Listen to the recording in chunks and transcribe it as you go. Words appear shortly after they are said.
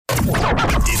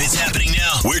If it's happening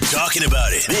now, we're talking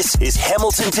about it. This is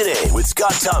Hamilton Today with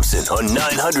Scott Thompson on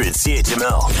 900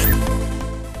 CHML.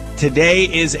 Today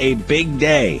is a big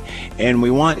day, and we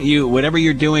want you, whatever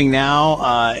you're doing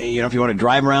now, if you want to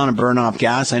drive around and burn off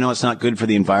gas, I know it's not good for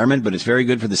the environment, but it's very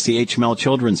good for the CHML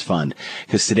Children's Fund,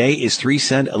 because today is 3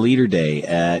 cent a liter day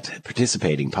at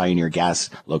participating Pioneer gas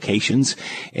locations,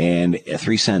 and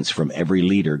 3 cents from every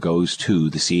liter goes to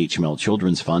the CHML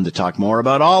Children's Fund. To talk more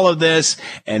about all of this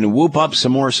and whoop up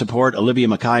some more support, Olivia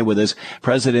Mackay with us,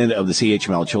 president of the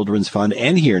CHML Children's Fund,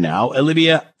 and here now.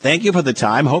 Olivia, thank you for the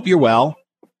time. Hope you're well.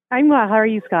 I'm well. How are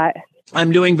you, Scott?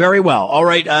 I'm doing very well. All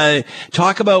right.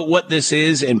 Talk about what this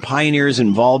is and Pioneer's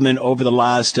involvement over the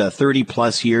last 30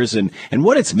 plus years and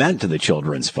what it's meant to the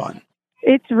Children's Fund.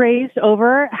 It's raised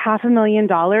over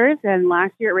 $500,000, and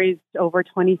last year it raised over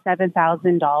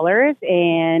 $27,000,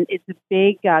 and it's a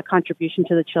big contribution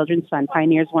to the Children's Fund.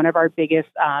 Pioneer is one of our biggest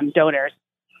donors.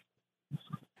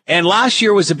 And last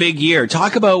year was a big year.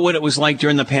 Talk about what it was like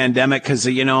during the pandemic, because,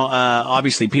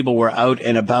 obviously people were out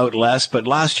and about less, but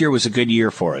last year was a good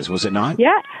year for us, was it not?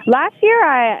 Yeah. Last year,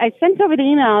 I sent over the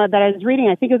email that I was reading.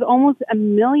 I think it was almost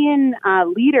 1 million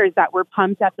liters that were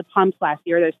pumped at the pumps last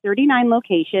year. There's 39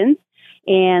 locations.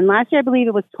 And last year, I believe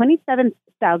it was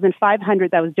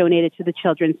 27,500 that was donated to the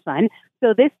Children's Fund.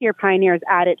 So this year, Pioneer has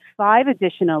added 5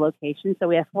 additional locations. So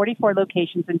we have 44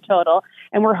 locations in total.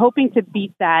 And we're hoping to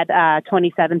beat that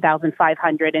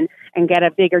 27,500 and get a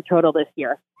bigger total this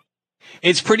year.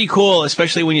 It's pretty cool,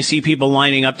 especially when you see people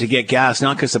lining up to get gas,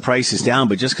 not because the price is down,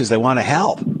 but just because they want to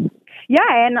help. Yeah,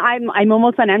 and I'm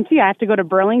almost on empty. I have to go to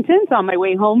Burlington. So on my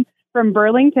way home from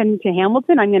Burlington to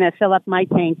Hamilton, I'm going to fill up my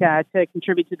tank to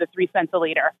contribute to the 3 cents a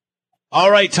liter. All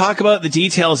right. Talk about the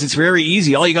details. It's very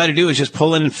easy. All you got to do is just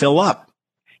pull in and fill up.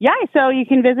 Yeah. So you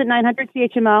can visit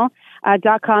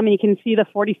 900chml.com and you can see the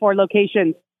 44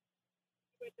 locations.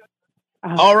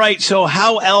 All right. So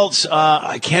how else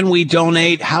can we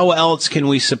donate? How else can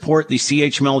we support the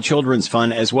CHML Children's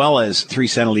Fund as well as 3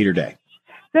 cent a liter day?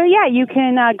 So, yeah, you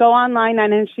can go online,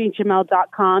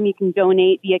 900chml.com. You can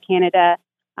donate via Canada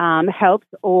Helps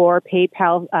or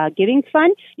PayPal Giving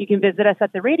Fund. You can visit us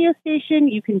at the radio station.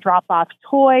 You can drop off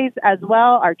toys as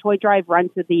well. Our toy drive runs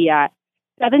to the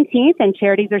 17th, and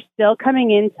charities are still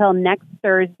coming in till next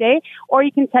Thursday. Or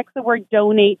you can text the word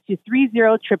donate to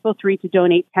 30333 to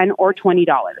donate $10 or $20.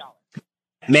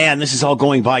 Man, this is all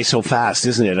going by so fast,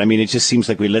 isn't it? I mean, it just seems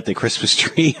like we lit the Christmas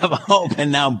tree of hope,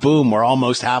 and now, boom, we're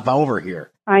almost half over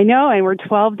here. I know, and we're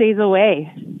 12 days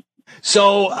away.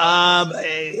 So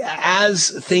as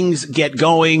things get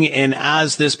going and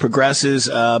as this progresses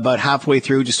about halfway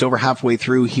through, just over halfway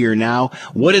through here now,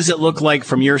 what does it look like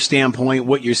from your standpoint,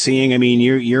 what you're seeing? I mean,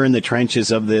 you're in the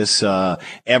trenches of this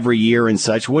every year and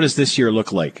such. What does this year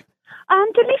look like?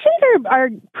 Donations are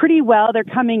pretty well. They're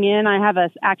coming in. I have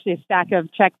actually a stack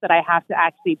of checks that I have to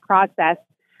actually process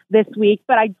this week,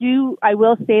 but I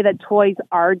will say that toys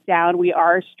are down. We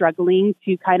are struggling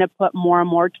to kind of put more and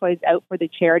more toys out for the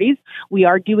charities. We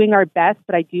are doing our best,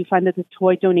 but I do find that the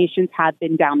toy donations have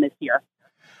been down this year.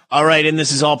 All right, and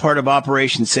this is all part of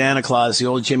Operation Santa Claus, the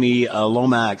old Jimmy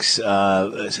Lomax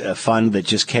fund that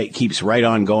just keeps right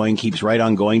on going.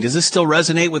 Does this still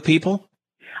resonate with people?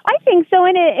 I think so,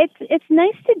 and it's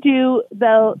nice to do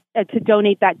to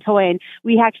donate that toy. And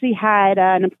we actually had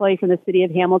an employee from the city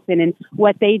of Hamilton, and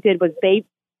what they did was they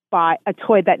bought a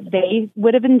toy that they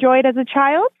would have enjoyed as a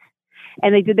child,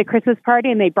 and they did the Christmas party,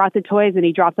 and they brought the toys, and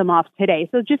he dropped them off today.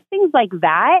 So just things like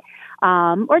that,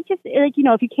 or just like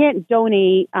if you can't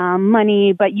donate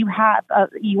money, but you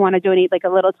want to donate like a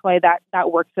little toy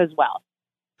that works as well.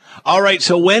 All right.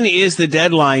 So when is the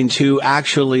deadline to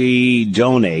actually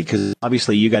donate? Because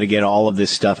obviously you got to get all of this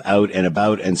stuff out and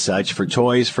about and such for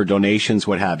toys, for donations,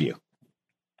 what have you.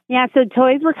 Yeah. So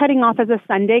toys we're cutting off as a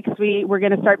Sunday because we're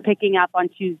going to start picking up on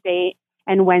Tuesday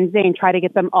and Wednesday and try to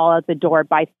get them all out the door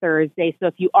by Thursday. So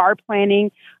if you are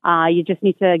planning, you just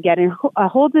need to get a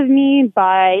hold of me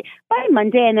by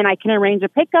Monday, and then I can arrange a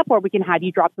pickup, or we can have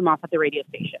you drop them off at the radio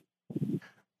station.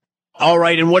 All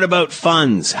right. And what about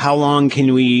funds? How long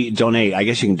can we donate? I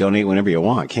guess you can donate whenever you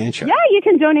want, can't you? Yeah, you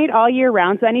can donate all year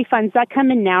round. So any funds that come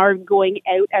in now are going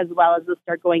out as well as they'll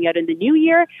start going out in the new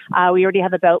year. We already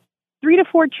have about 3 to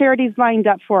 4 charities lined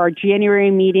up for our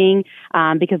January meeting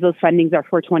because those fundings are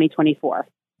for 2024.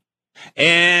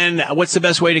 And what's the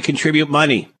best way to contribute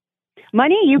money?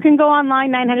 You can go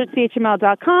online,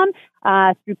 900chml.com,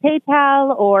 through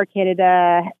PayPal or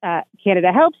Canada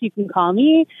Helps. You can call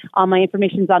me. All my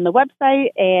information's on the website,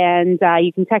 and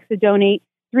you can text donate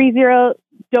to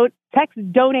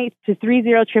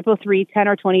 30333, $10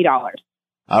 or $20.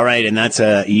 All right, and that's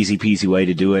a easy peasy way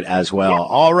to do it as well. Yeah.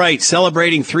 All right,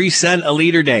 celebrating 3 cent a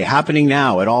liter day happening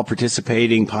now at all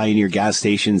participating Pioneer gas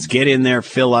stations. Get in there,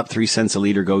 fill up. 3 cents a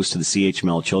liter goes to the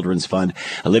CHML Children's Fund.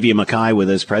 Olivia Mackay with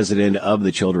us, president of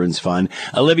the Children's Fund.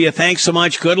 Olivia, thanks so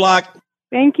much. Good luck.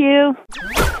 Thank you.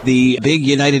 The big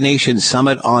United Nations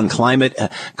Summit on Climate,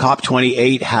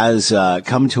 COP28, has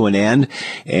come to an end.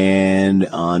 And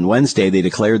on Wednesday, they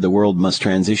declared the world must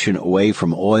transition away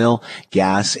from oil,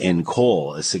 gas, and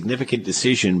coal. A significant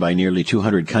decision by nearly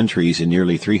 200 countries in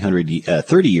nearly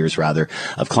 30 years,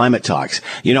 of climate talks.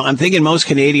 You know, I'm thinking most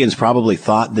Canadians probably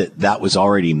thought that was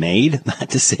already made, that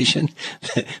decision.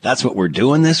 That's what we're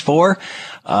doing this for.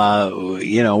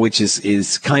 Which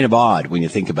is kind of odd when you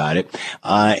think about it.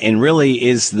 And really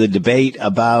is the debate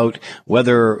about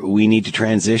whether we need to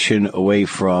transition away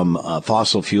from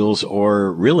fossil fuels,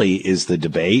 or really is the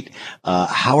debate,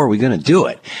 how are we going to do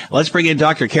it? Let's bring in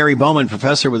Dr. Carrie Bowman,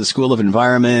 professor with the School of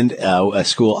Environment,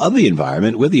 School of the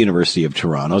Environment with the University of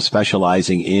Toronto,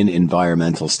 specializing in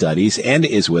environmental studies, and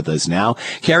is with us now.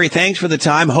 Carrie, thanks for the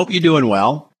time. Hope you're doing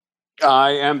well.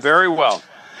 I am very well.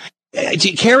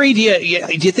 Carrie, do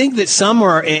you think that some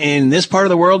are in this part of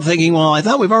the world thinking, well, I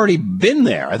thought we've already been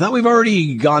there. I thought we've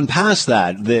already gone past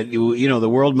that the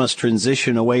world must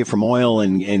transition away from oil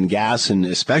and gas, and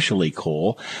especially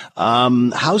coal.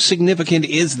 How significant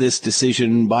is this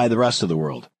decision by the rest of the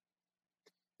world?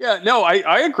 Yeah, no,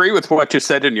 I agree with what you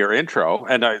said in your intro.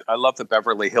 And I love the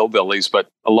Beverly Hillbillies, but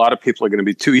a lot of people are going to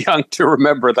be too young to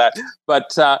remember that.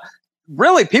 But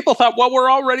really, people thought, well,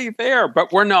 we're already there,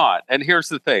 but we're not. And here's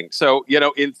the thing. So,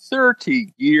 in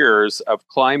 30 years of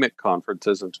climate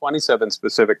conferences and 27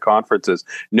 specific conferences,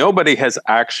 nobody has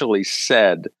actually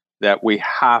said that we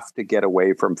have to get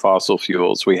away from fossil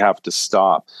fuels. We have to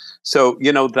stop. So,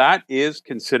 that is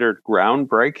considered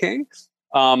groundbreaking.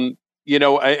 And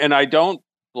I don't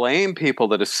blame people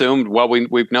that assumed, well,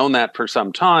 we've known that for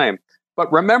some time. But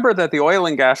remember that the oil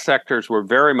and gas sectors were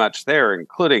very much there,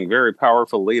 including very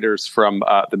powerful leaders from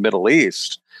the Middle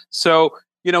East. So,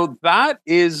 that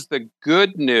is the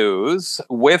good news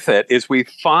with it, is we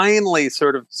finally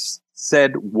sort of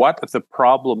said what the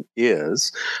problem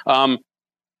is.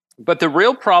 But the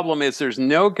real problem is there's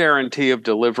no guarantee of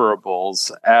deliverables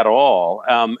at all.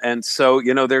 And so,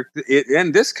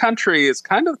 and this country is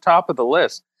kind of top of the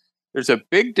list. There's a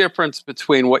big difference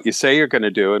between what you say you're going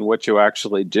to do and what you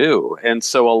actually do. And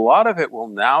so a lot of it will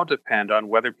now depend on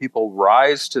whether people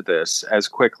rise to this as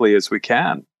quickly as we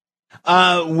can.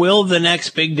 Will the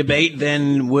next big debate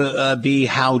then be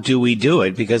how do we do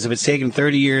it? Because if it's taken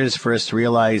 30 years for us to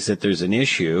realize that there's an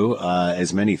issue,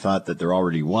 as many thought that there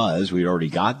already was, we already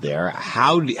got there.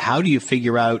 How do you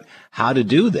figure out how to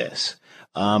do this?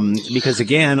 Because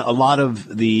again, a lot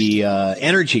of the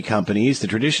energy companies, the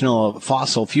traditional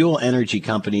fossil fuel energy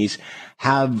companies,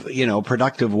 have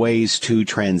productive ways to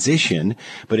transition.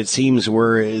 But it seems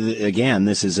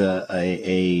this is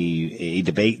a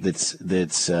debate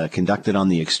that's conducted on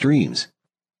the extremes.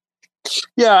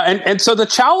 Yeah, and so the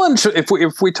challenge,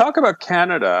 if we talk about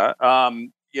Canada,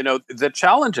 the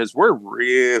challenge is we're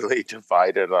really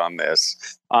divided on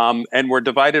this. And we're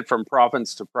divided from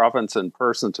province to province and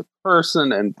person to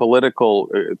person and political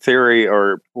theory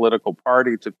or political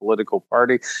party to political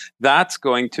party. That's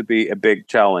going to be a big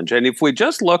challenge. And if we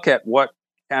just look at what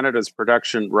Canada's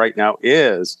production right now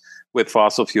is with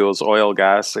fossil fuels, oil,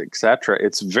 gas, et cetera,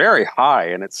 it's very high,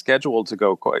 and it's scheduled to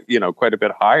go quite a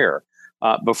bit higher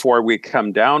before we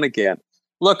come down again.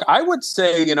 Look, I would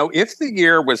say, if the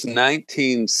year was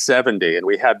 1970 and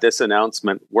we had this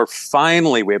announcement, we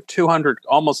have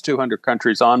almost 200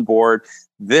 countries on board.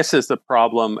 This is the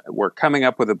problem. We're coming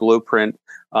up with a blueprint.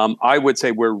 I would say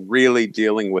we're really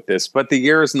dealing with this. But the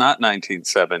year is not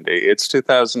 1970. It's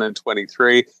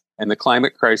 2023, and the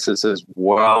climate crisis is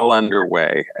well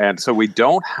underway. And so we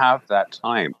don't have that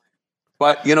time.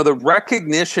 But, the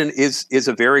recognition is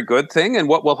a very good thing. And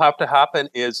what will have to happen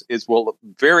is we'll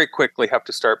very quickly have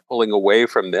to start pulling away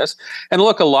from this. And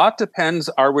look, a lot depends.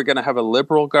 Are we going to have a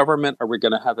liberal government? Are we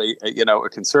going to have a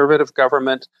conservative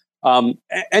government? And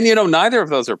neither of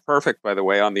those are perfect, by the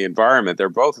way, on the environment. They're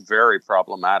both very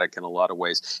problematic in a lot of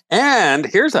ways. And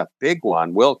here's a big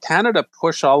one. Will Canada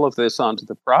push all of this onto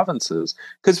the provinces?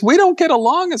 Because we don't get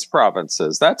along as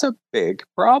provinces. That's a big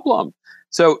problem.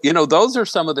 So, those are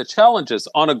some of the challenges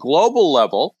on a global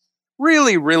level.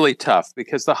 Really, really tough,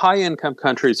 because the high income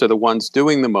countries are the ones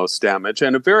doing the most damage.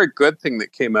 And a very good thing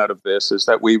that came out of this is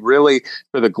that we really,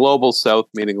 for the global south,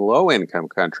 meaning low income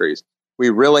countries, we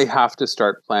really have to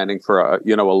start planning for a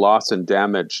loss and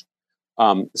damage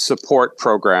support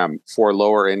program for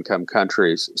lower income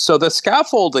countries. So the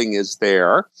scaffolding is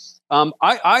there.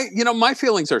 My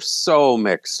feelings are so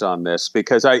mixed on this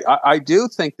because I do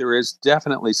think there is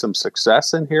definitely some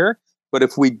success in here, but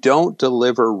if we don't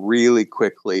deliver really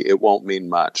quickly, it won't mean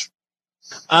much.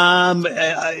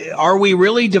 Are we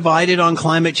really divided on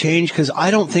climate change? Because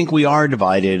I don't think we are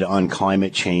divided on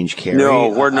climate change, Kerry. No,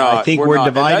 we're not. I think we're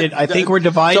divided. I think we're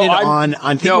divided on.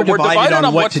 I think we're divided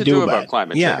on what to do about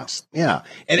climate change. Yeah.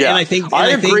 And I think I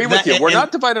agree with you. We're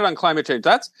not divided on climate change.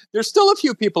 There's still a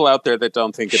few people out there that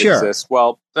don't think it exists.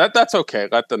 Well, that's okay.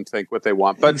 Let them think what they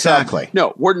want. But exactly.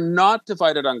 No, we're not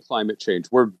divided on climate change.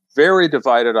 We're very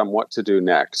divided on what to do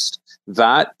next.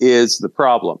 That is the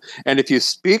problem. And if you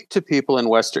speak to people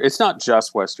in it's not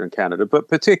just Western Canada, but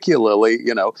particularly,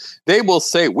 they will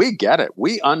say, we get it.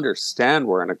 We understand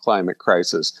we're in a climate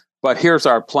crisis, but here's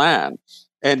our plan.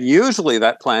 And usually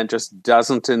that plan just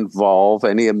doesn't involve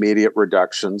any immediate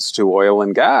reductions to oil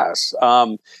and gas.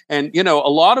 A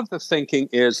lot of the thinking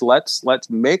is let's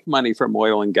make money from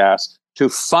oil and gas to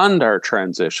fund our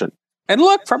transition. And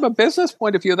look, from a business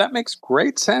point of view, that makes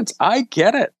great sense. I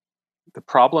get it. The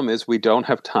problem is we don't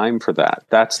have time for that.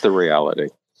 That's the reality.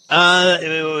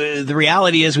 The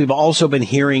reality is we've also been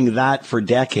hearing that for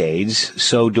decades.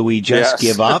 So do we just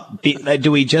give up? Do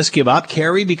we just give up,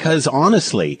 Kerry? Because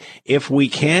honestly, if we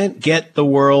can't get the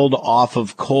world off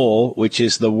of coal, which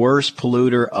is the worst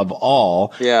polluter of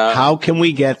all, how can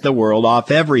we get the world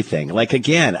off everything? Like,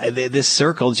 again, this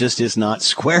circle just is not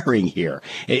squaring here.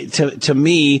 To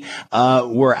me,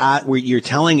 you're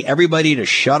telling everybody to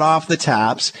shut off the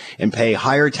taps and pay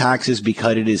higher taxes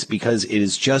because it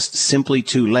is just simply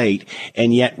too late.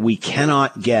 And yet we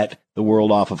cannot get the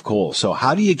world off of coal. So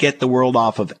how do you get the world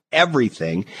off of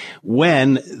everything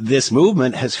when this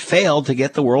movement has failed to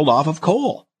get the world off of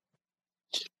coal?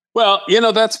 Well,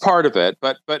 that's part of it.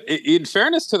 But in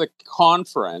fairness to the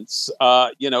conference,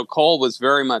 coal was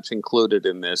very much included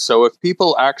in this. So if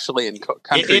people actually in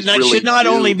countries it should not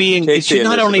only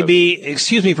be,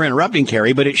 excuse me for interrupting,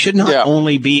 Kerry, but it should not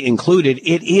only be included.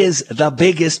 It is the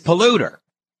biggest polluter.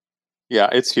 Yeah,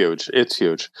 it's huge. It's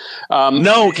huge.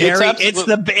 No, Kerry, it's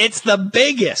the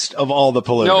biggest of all the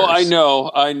polluters. No,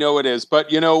 I know it is.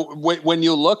 But, when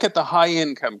you look at the high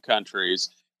income countries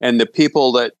and the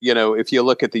people that, if you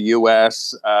look at the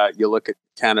US, you look at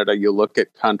Canada, you look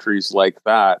at countries like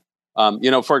that,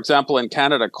 for example, in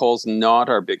Canada, coal's not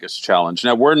our biggest challenge.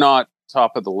 Now, we're not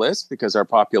top of the list because our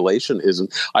population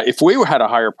isn't. If we had a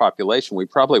higher population, we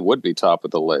probably would be top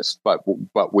of the list, but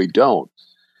we don't.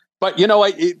 But,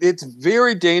 it's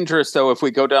very dangerous, though, if we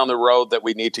go down the road that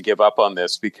we need to give up on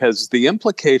this, because the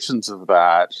implications of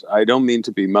that, I don't mean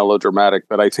to be melodramatic,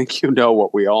 but I think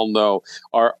what we all know,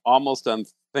 are almost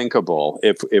unthinkable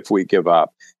if we give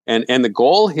up. And the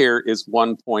goal here is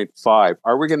 1.5.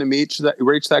 Are we going to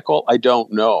reach that goal? I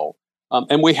don't know.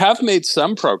 And we have made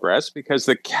some progress because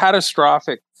the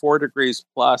catastrophic 4 degrees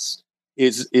plus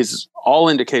is all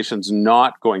indications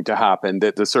not going to happen.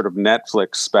 That the sort of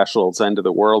Netflix specials, end of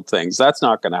the world things, that's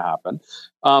not going to happen.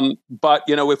 But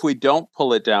if we don't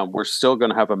pull it down, we're still going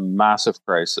to have a massive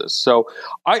crisis. So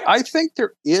I think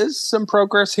there is some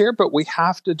progress here, but we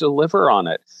have to deliver on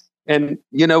it. And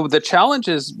the challenge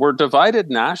is we're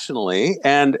divided nationally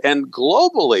and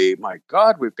globally. My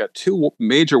God, we've got 2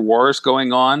 major wars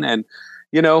going on, and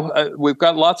we've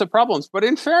got lots of problems. But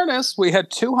in fairness, we had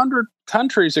 200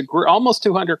 countries almost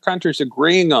 200 countries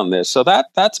agreeing on this. So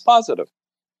that's positive.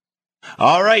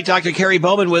 All right. Dr. Kerry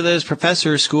Bowman with us,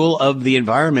 Professor, School of the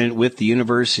Environment with the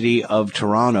University of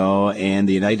Toronto, and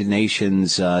the United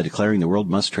Nations declaring the world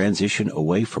must transition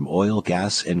away from oil,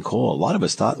 gas, and coal. A lot of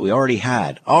us thought we already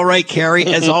had. All right, Kerry,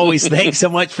 as always, thanks so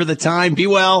much for the time. Be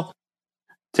well.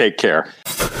 Take care.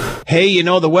 Hey,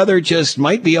 the weather just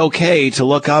might be okay to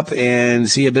look up and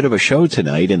see a bit of a show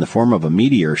tonight in the form of a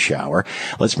meteor shower.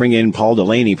 Let's bring in Paul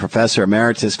Delaney, Professor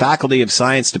Emeritus, Faculty of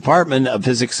Science, Department of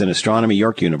Physics and Astronomy,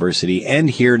 York University, and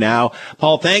here now.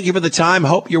 Paul, thank you for the time.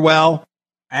 Hope you're well.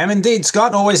 I am indeed,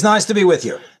 Scott. Always nice to be with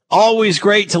you. Always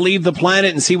great to leave the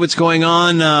planet and see what's going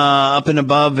on up and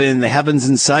above in the heavens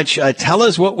and such. Tell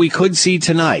us what we could see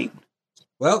tonight.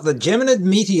 Well, the Geminid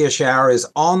meteor shower is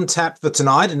on tap for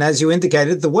tonight, and as you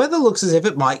indicated, the weather looks as if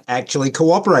it might actually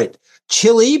cooperate.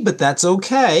 Chilly, but that's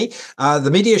okay. The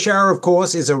meteor shower, of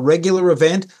course, is a regular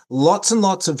event. Lots and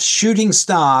lots of shooting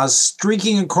stars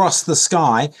streaking across the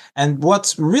sky. And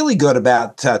what's really good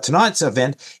about tonight's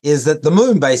event is that the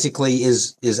moon basically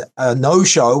is a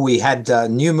no-show. We had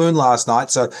new moon last night,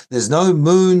 so there's no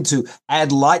moon to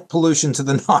add light pollution to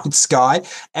the night sky.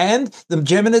 And the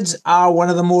Geminids are one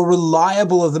of the more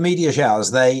reliable of the meteor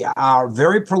showers. They are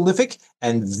very prolific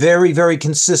and very, very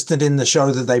consistent in the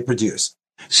show that they produce.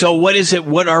 So what is it?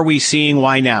 What are we seeing?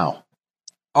 Why now?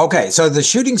 Okay, so the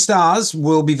shooting stars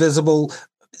will be visible,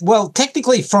 well,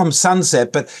 technically from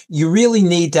sunset, but you really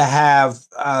need to have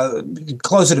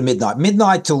closer to midnight.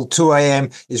 Midnight till 2 a.m.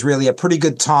 is really a pretty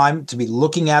good time to be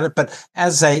looking at it. But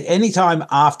as I say, any time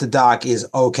after dark is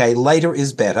okay. Later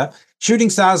is better.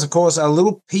 Shooting stars, of course, are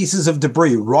little pieces of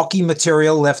debris, rocky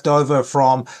material left over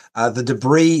from the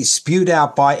debris spewed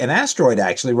out by an asteroid,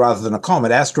 actually, rather than a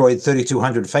comet, asteroid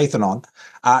 3200 Phaethon.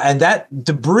 And that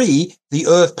debris, the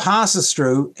Earth passes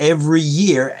through every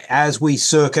year as we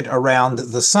circuit around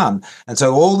the sun. And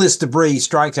so all this debris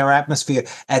strikes our atmosphere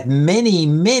at many,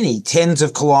 many tens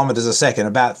of kilometers a second,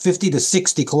 about 50 to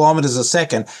 60 kilometers a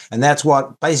second. And that's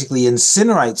what basically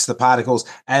incinerates the particles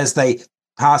as they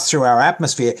pass through our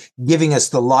atmosphere, giving us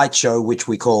the light show, which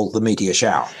we call the meteor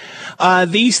shower.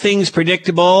 These things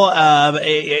predictable.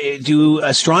 Do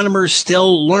astronomers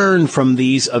still learn from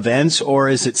these events, or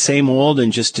is it same old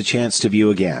and just a chance to view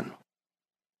again?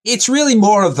 It's really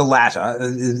more of the latter.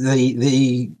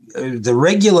 The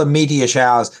regular meteor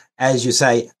showers, as you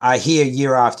say, are here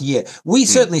year after year. We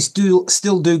certainly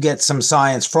still do get some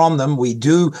science from them. We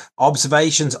do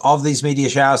observations of these meteor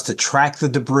showers to track the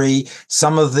debris.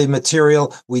 Some of the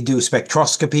material we do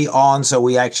spectroscopy on, so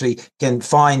we actually can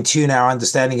fine-tune our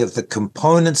understanding of the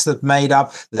components that made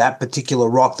up that particular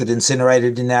rock that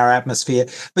incinerated in our atmosphere.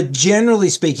 But generally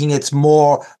speaking, it's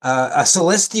more a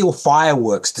celestial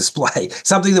fireworks display,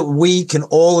 something that we can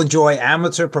all enjoy,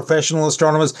 amateur, professional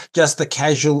astronomers, just the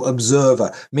casual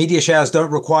observer. Meteor showers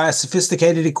don't require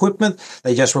sophisticated equipment.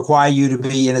 They just require you to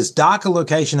be in as dark a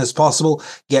location as possible,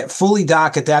 get fully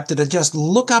dark adapted, and just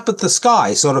look up at the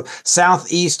sky, sort of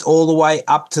southeast all the way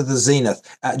up to the zenith.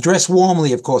 Dress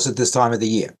warmly, of course, at this time of the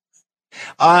year.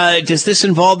 Does this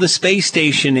involve the space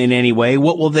station in any way?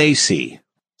 What will they see?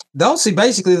 They'll see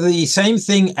basically the same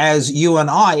thing as you and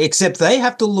I, except they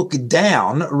have to look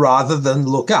down rather than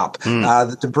look up.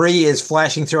 The debris is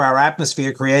flashing through our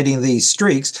atmosphere, creating these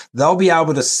streaks. They'll be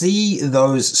able to see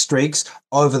those streaks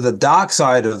over the dark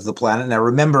side of the planet. Now,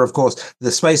 remember, of course,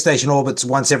 the space station orbits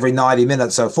once every 90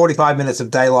 minutes. So 45 minutes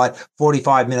of daylight,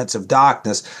 45 minutes of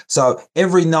darkness. So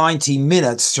every 90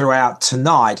 minutes throughout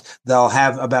tonight, they'll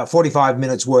have about 45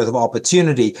 minutes worth of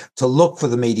opportunity to look for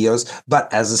the meteors.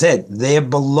 But as I said, they're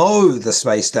below the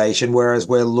space station, whereas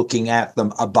we're looking at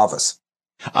them above us.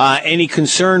 Any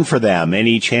concern for them?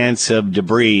 Any chance of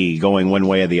debris going one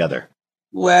way or the other?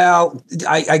 Well,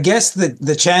 I guess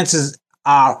the chances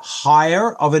are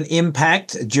higher of an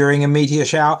impact during a meteor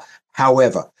shower.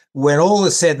 However, when all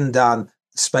is said and done,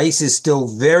 space is still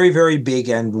very, very big,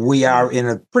 and we are in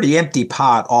a pretty empty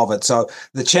part of it. So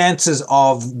the chances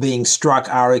of being struck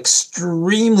are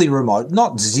extremely remote,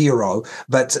 not zero,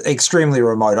 but extremely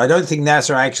remote. I don't think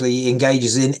NASA actually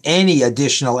engages in any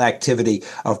additional activity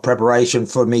of preparation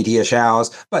for meteor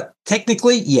showers, but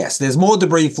technically, yes, there's more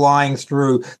debris flying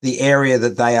through the area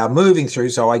that they are moving through.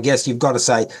 So I guess you've got to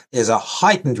say there's a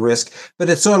heightened risk, but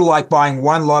it's sort of like buying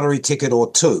one lottery ticket or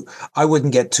two. I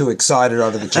wouldn't get too excited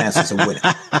over the chances of winning.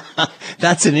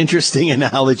 That's an interesting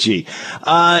analogy.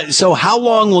 So how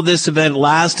long will this event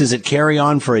last? Does it carry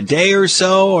on for a day or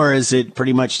so, or is it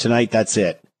pretty much tonight? That's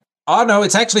it? Oh, no,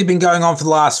 it's actually been going on for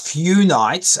the last few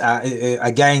nights.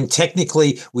 Again,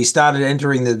 technically, we started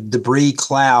entering the debris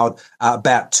cloud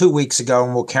about 2 weeks ago,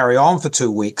 and we'll carry on for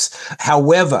 2 weeks.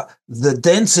 However, the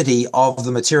density of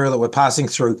the material that we're passing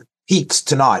through peaks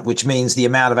tonight, which means the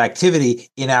amount of activity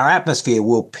in our atmosphere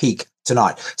will peak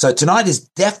tonight. So tonight is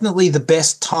definitely the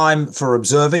best time for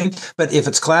observing, but if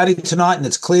it's cloudy tonight and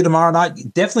it's clear tomorrow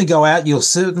night, definitely go out. You'll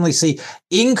certainly see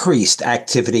increased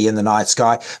activity in the night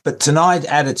sky, but tonight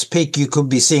at its peak, you could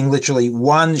be seeing literally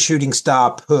one shooting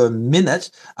star per minute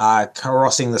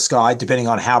crossing the sky, depending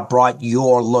on how bright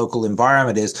your local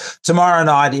environment is. Tomorrow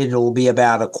night, it'll be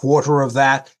about a quarter of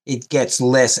that. It gets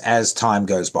less as time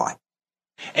goes by.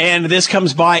 And this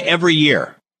comes by every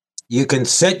year. You can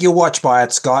set your watch by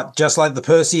it, Scott, just like the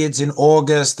Perseids in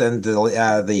August and the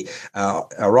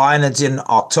Orionids in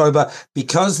October.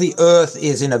 Because the Earth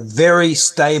is in a very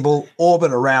stable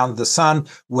orbit around the sun,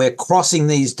 we're crossing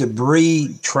these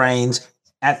debris trains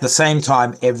at the same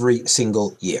time every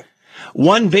single year.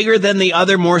 One bigger than the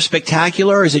other, more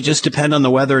spectacular, or does it just depend on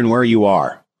the weather and where you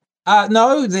are?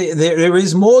 No, there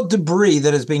is more debris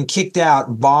that has been kicked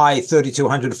out by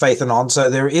 3200 Phaethon, so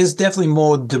there is definitely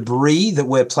more debris that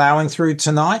we're plowing through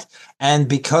tonight. And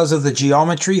because of the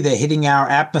geometry, they're hitting our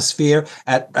atmosphere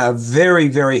at a very,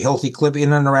 very healthy clip,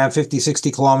 in and around 50,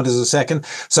 60 kilometers a second.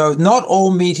 So not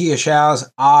all meteor showers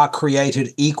are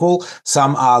created equal.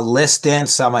 Some are less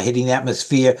dense, some are hitting the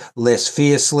atmosphere less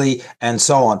fiercely, and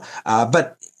so on.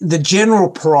 But the general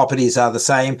properties are the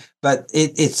same, but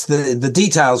it's the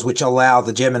details which allow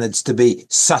the Geminids to be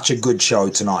such a good show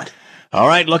tonight. All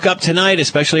right, look up tonight,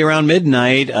 especially around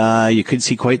midnight. You could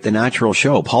see quite the natural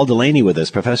show. Paul Delaney with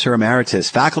us, Professor Emeritus,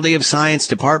 Faculty of Science,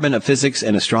 Department of Physics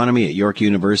and Astronomy at York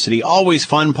University. Always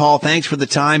fun, Paul. Thanks for the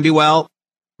time. Be well.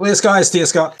 Clear skies, dear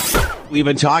Scott. We've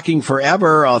been talking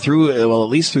forever at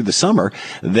least through the summer,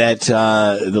 that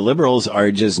the Liberals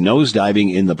are just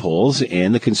nosediving in the polls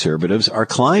and the Conservatives are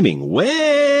climbing.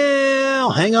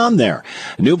 Well, hang on there.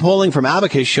 New polling from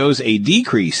Abacus shows a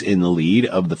decrease in the lead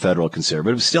of the federal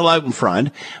Conservatives, still out in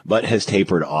front, but has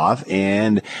tapered off,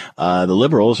 and the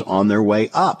Liberals on their way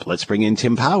up. Let's bring in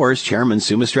Tim Powers, Chairman,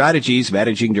 Summa Strategies,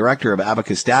 Managing Director of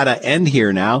Abacus Data, and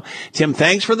here now. Tim,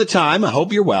 thanks for the time. I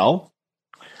hope you're well.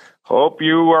 Hope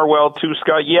you are well too,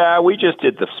 Scott. Yeah, we just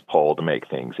did this poll to make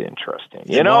things interesting.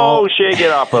 Shake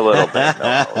it up a little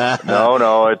bit.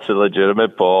 No, it's a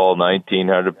legitimate poll.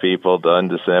 1,900 people done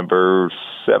December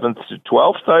 7th to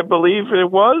 12th, I believe it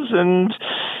was. And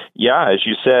yeah, as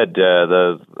you said,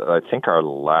 I think our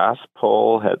last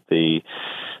poll had the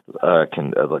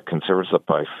Conservatives up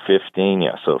by 15,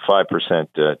 so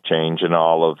 5% change in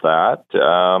all of that.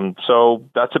 So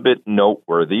that's a bit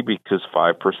noteworthy because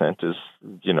 5% is,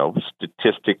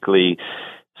 statistically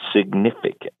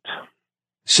significant.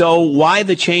 So why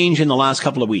the change in the last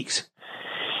couple of weeks?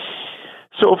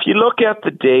 So if you look at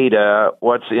the data,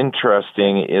 what's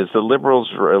interesting is the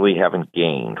Liberals really haven't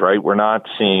gained, right? We're not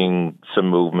seeing some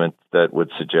movement that would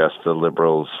suggest the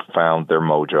Liberals found their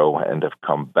mojo and have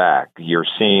come back. You're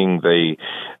seeing they're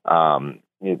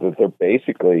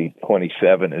basically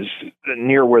 27 is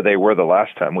near where they were the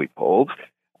last time we polled.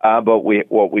 But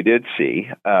what we did see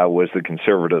was the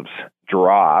Conservatives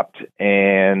dropped,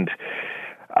 and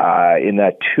in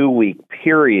that 2-week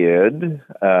period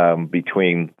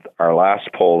between our last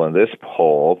poll and this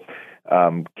poll,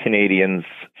 Canadians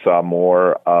saw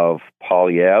more of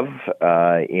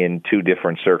Poilievre in two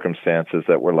different circumstances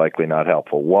that were likely not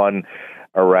helpful. One,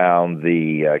 around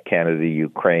the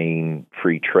Canada-Ukraine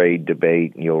free trade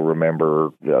debate. You'll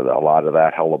remember a lot of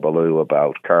that hullabaloo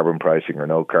about carbon pricing or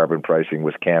no carbon pricing,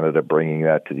 with Canada bringing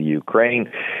that to the Ukraine.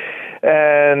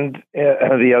 And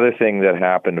the other thing that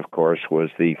happened, of course, was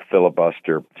the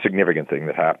filibuster. Significant thing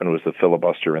that happened was the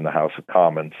filibuster in the House of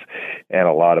Commons, and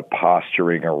a lot of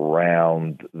posturing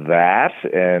around that.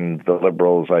 And the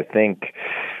Liberals, I think,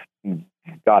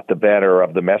 got the better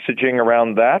of the messaging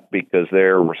around that, because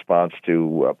their response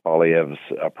to Poilievre's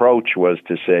approach was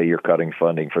to say, you're cutting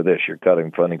funding for this, you're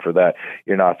cutting funding for that,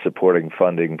 you're not supporting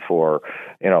funding for,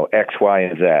 X, Y,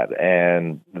 and Z.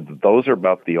 And those are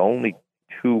about the only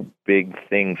two big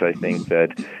things, I think,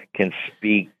 that can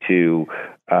speak to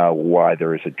why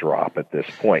there is a drop at this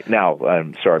point. Now,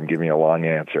 I'm sorry, I'm giving you a long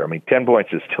answer. 10 points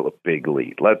is still a big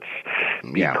lead. Let's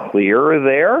be clear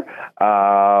there.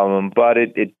 But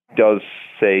it does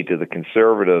say to the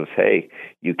Conservatives, hey,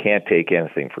 you can't take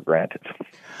anything for granted.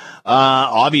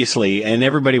 Obviously, and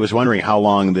everybody was wondering how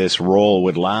long this roll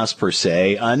would last, per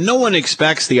se. No one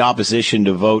expects the opposition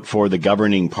to vote for the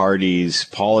governing party's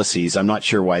policies. I'm not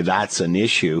sure why that's an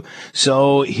issue.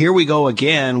 So here we go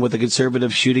again with the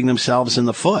Conservatives shooting themselves in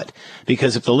the foot.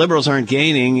 Because if the Liberals aren't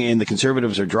gaining and the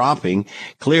Conservatives are dropping,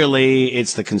 clearly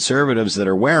it's the Conservatives that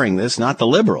are wearing this, not the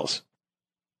Liberals.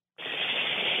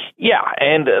 Yeah,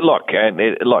 and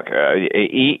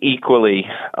equally,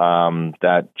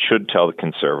 that should tell the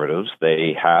Conservatives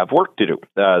they have work to do,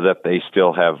 that they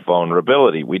still have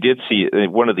vulnerability. We did see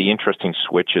one of the interesting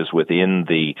switches within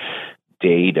the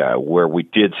data where we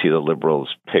did see the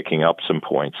Liberals picking up some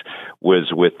points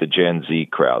was with the Gen Z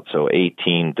crowd, so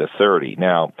 18 to 30.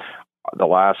 Now, the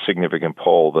last significant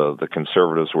poll, the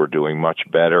Conservatives were doing much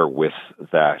better with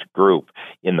that group.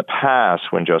 In the past,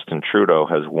 when Justin Trudeau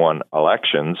has won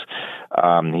elections,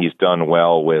 he's done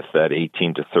well with that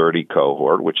 18 to 30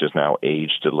 cohort, which is now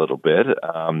aged a little bit.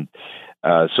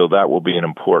 So that will be an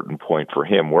important point for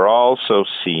him. We're also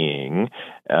seeing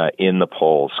in the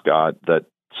poll, Scott, that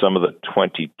some of the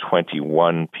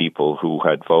 2021 people who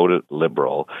had voted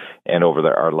Liberal and over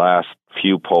our last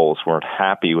few polls weren't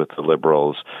happy with the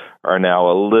Liberals are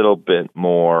now a little bit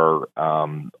more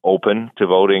open to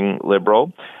voting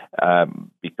Liberal,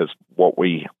 because what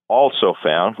we also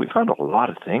found, we found a lot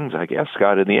of things, I guess,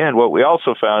 Scott, in the end. What we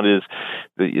also found is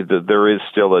that there is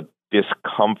still a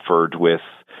discomfort with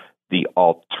the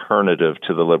alternative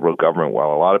to the Liberal government.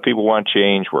 While a lot of people want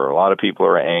change, where a lot of people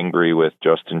are angry with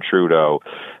Justin Trudeau,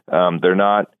 they're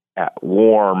not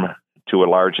warm to a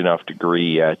large enough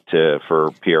degree yet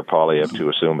for Pierre Poilievre to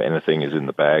assume anything is in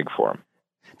the bag for him.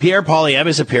 Pierre Poilievre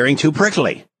is appearing too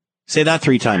prickly. Say that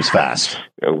 3 times fast.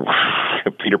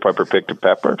 Peter Piper picked a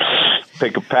pepper,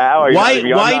 pick a pow. I'm not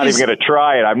even going to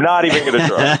try it. I'm not even going to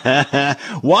try it.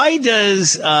 Why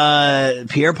does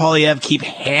Pierre Poilievre keep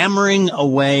hammering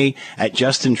away at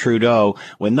Justin Trudeau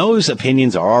when those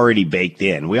opinions are already baked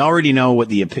in? We already know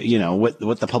what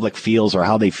what the public feels or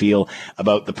how they feel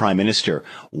about the Prime Minister.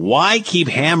 Why keep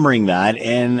hammering that,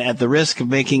 and at the risk of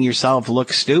making yourself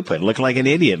look stupid, look like an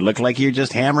idiot, look like you're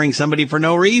just hammering somebody for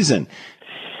no reason?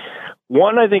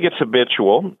 One, I think it's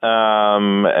habitual,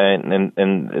 and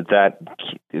that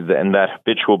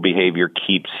habitual behavior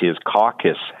keeps his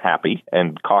caucus happy,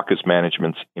 and caucus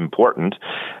management's important.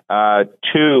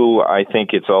 Two, I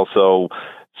think it's also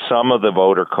some of the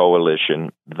voter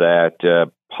coalition that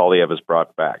Poilievre has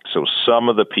brought back. So some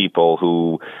of the people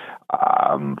who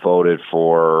voted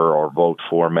for or vote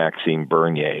for Maxime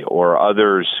Bernier, or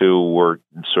others who were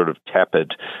sort of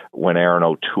tepid when Aaron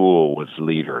O'Toole was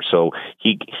leader. So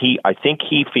I think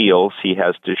he feels he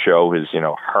has to show his,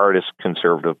 hardest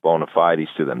conservative bona fides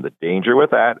to them. The danger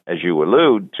with that, as you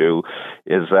allude to,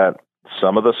 is that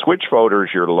some of the switch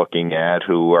voters you're looking at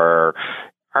who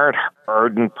aren't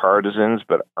ardent partisans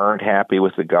but aren't happy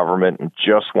with the government and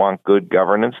just want good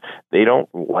governance, they don't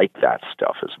like that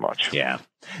stuff as much. Yeah.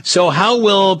 So how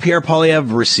will Pierre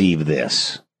Poilievre receive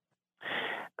this?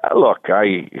 Look,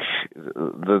 they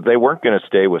weren't going to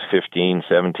stay with 15,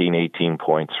 17, 18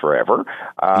 points forever.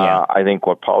 I think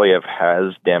what Poilievre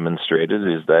has demonstrated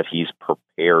is that he's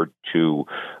prepared to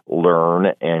learn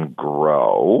and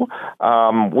grow.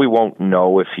 We won't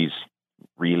know if he's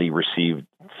really received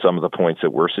some of the points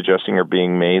that we're suggesting are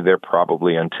being made there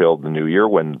probably until the new year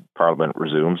when Parliament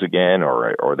resumes again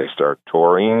or they start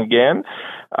touring again.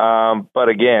 But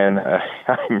again,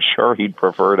 I'm sure he'd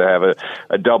prefer to have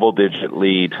a double-digit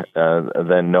lead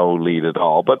than no lead at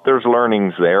all. But there's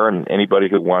learnings there, and anybody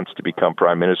who wants to become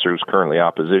Prime Minister who's currently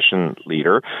opposition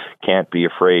leader can't be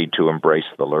afraid to embrace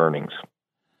the learnings.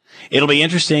 It'll be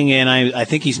interesting, and I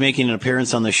think he's making an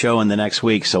appearance on the show in the next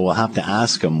week, so we'll have to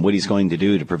ask him what he's going to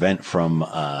do to prevent from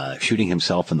shooting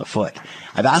himself in the foot.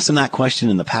 I've asked him that question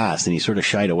in the past, and he sort of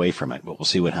shied away from it, but we'll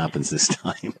see what happens this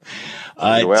time.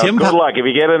 Good luck. If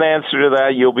you get an answer to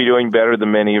that, you'll be doing better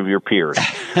than many of your peers,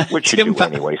 which you do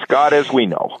anyway, Scott, as we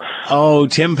know. Oh,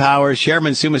 Tim Powers,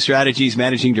 Chairman, Summa Strategies,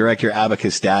 Managing Director,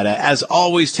 Abacus Data. As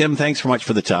always, Tim, thanks so much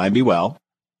for the time. Be well.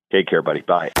 Take care, buddy.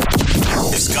 Bye.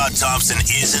 If Scott Thompson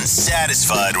isn't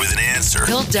satisfied with an answer,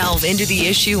 he'll delve into the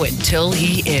issue until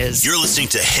he is. You're listening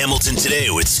to Hamilton Today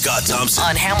with Scott Thompson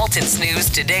on Hamilton's News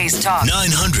Today's Talk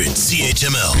 900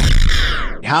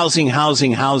 CHML.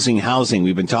 Housing.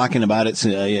 We've been talking about it.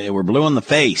 We're blue in the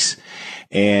face.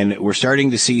 And we're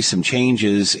starting to see some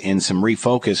changes and some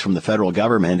refocus from the federal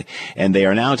government, and they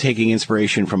are now taking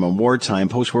inspiration from a wartime,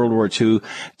 post-World War II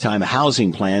time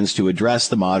housing plans to address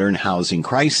the modern housing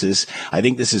crisis. I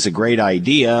think this is a great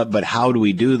idea, but how do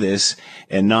we do this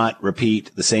and not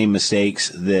repeat the same mistakes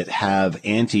that have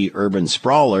anti-urban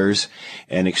sprawlers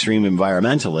and extreme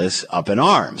environmentalists up in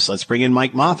arms? Let's bring in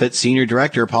Mike Moffat, Senior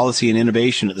Director, Policy and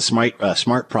Innovation at the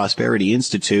Smart Prosperity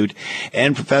Institute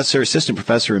and Assistant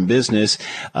Professor in Business,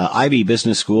 Ivy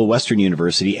Business School, Western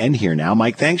University, and here now.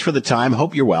 Mike, thanks for the time.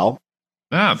 Hope you're well.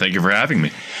 Thank you for having me.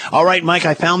 All right, Mike,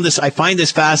 I find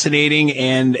this fascinating,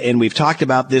 and we've talked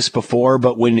about this before,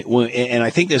 but and I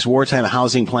think this wartime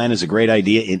housing plan is a great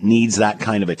idea. It needs that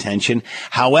kind of attention.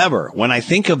 However, when I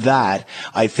think of that,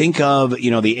 I think of,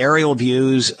 the aerial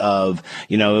views of,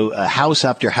 house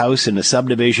after house in a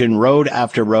subdivision, road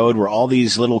after road, where all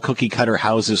these little cookie cutter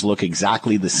houses look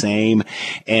exactly the same.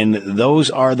 And those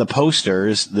are the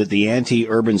posters that the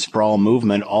anti-urban sprawl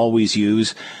movement always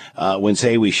use when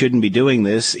say we shouldn't be doing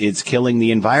this. It's killing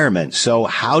the environment. So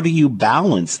how do you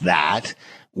balance that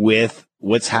with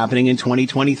what's happening in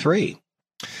 2023?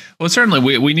 Well,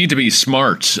 certainly we need to be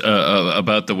smart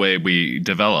about the way we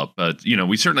develop. But,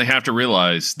 we certainly have to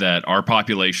realize that our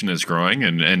population is growing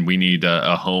and we need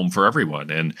a home for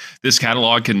everyone. And this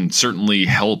catalog can certainly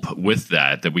help with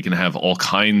that we can have all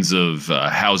kinds of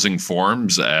housing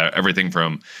forms, everything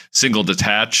from single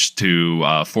detached to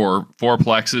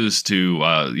fourplexes to,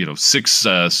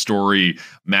 6-story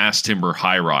mass timber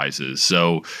high rises.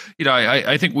 So,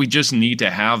 I think we just need to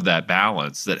have that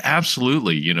balance that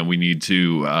absolutely, we need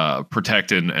to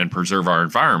protect and preserve our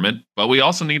environment, but we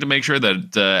also need to make sure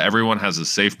that everyone has a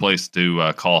safe place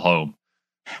to call home.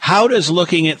 How does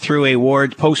looking at through a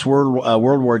post-World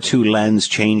War II lens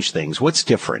change things? What's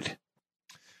different?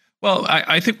 Well,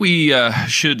 I think we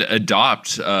should adopt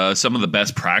some of the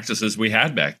best practices we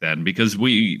had back then, because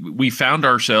we found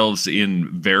ourselves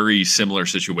in very similar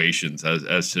situations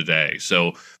as today.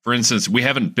 So, for instance, we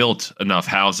haven't built enough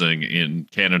housing in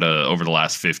Canada over the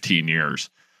last 15 years.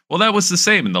 Well, that was the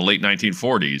same in the late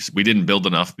 1940s. We didn't build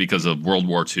enough because of World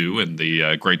War II and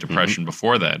the Great Depression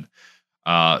before then.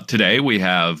 Today, we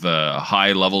have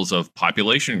high levels of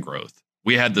population growth.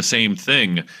 We had the same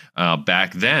thing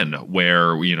back then,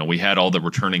 where we had all the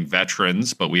returning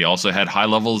veterans, but we also had high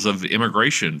levels of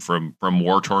immigration from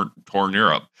war-torn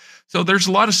Europe. So there's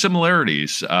a lot of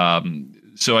similarities.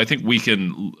 So I think we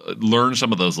can learn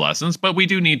some of those lessons, but we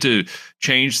do need to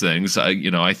change things.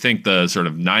 I think the sort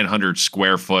of 900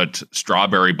 square foot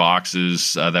strawberry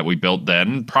boxes that we built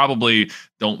then probably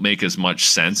don't make as much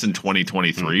sense in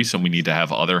 2023. So we need to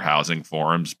have other housing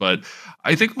forms. But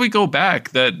I think if we go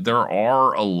back, that there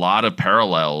are a lot of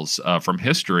parallels from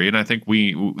history, and I think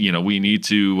we need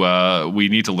to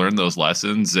learn those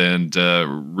lessons and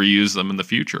reuse them in the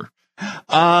future.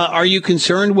 Are you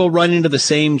concerned we'll run into the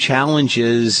same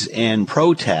challenges and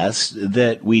protests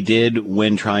that we did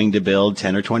when trying to build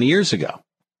 10 or 20 years ago?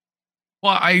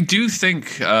 Well, I do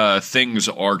think things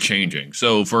are changing.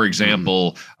 So, for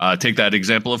example, take that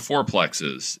example of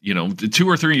fourplexes. 2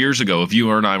 or 3 years ago, if you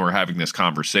and I were having this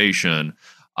conversation,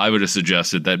 I would have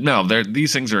suggested that no,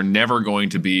 these things are never going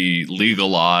to be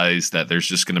legalized, that there's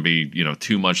just going to be,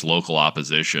 too much local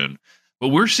opposition. But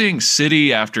we're seeing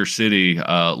city after city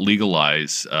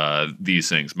legalize these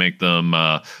things, make them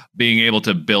being able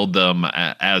to build them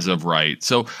as of right.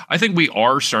 So I think we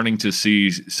are starting to see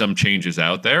some changes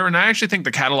out there. And I actually think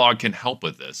the catalog can help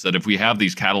with this, that if we have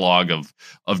these catalog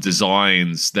of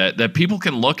designs that people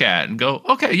can look at and go,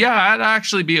 okay, yeah, I'd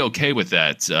actually be okay with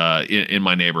that in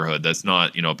my neighborhood. That's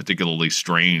not, a particularly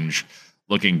strange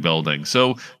looking building.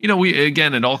 So,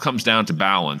 it all comes down to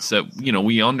balance, that,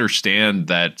 we understand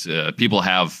that people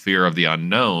have fear of the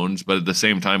unknowns, but at the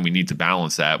same time, we need to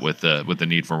balance that with the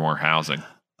need for more housing.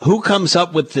 Who comes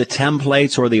up with the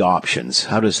templates or the options?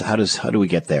 How do we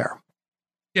get there?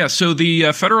 Yeah, so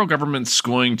the federal government's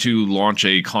going to launch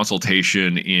a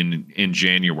consultation in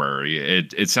January.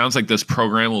 It sounds like this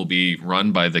program will be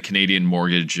run by the Canadian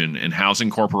Mortgage and Housing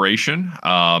Corporation,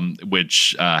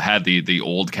 which had the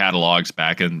old catalogs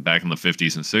back in the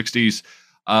 50s and 60s.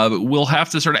 We'll have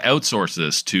to sort of outsource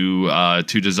this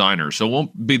to designers. So it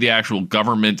won't be the actual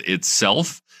government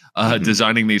itself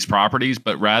designing these properties,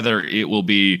 but rather it will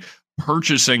be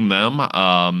purchasing them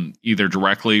either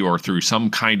directly or through some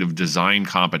kind of design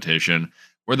competition,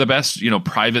 where the best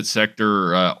private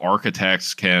sector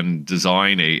architects can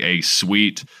design a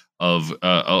suite of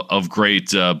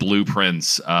great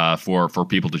blueprints for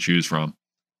people to choose from.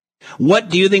 What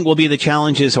do you think will be the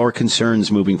challenges or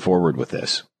concerns moving forward with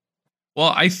this?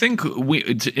 Well, I think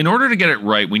in order to get it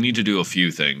right, we need to do a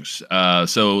few things.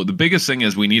 So the biggest thing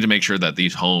is we need to make sure that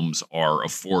these homes are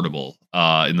affordable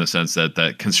in the sense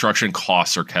that construction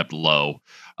costs are kept low.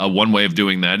 One way of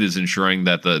doing that is ensuring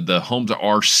that the homes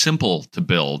are simple to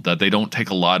build, that they don't take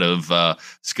a lot of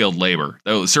skilled labor.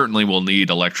 Though certainly we'll need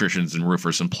electricians and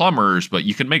roofers and plumbers, but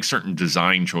you can make certain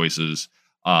design choices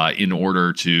in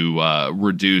order to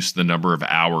reduce the number of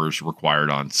hours required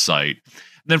on site.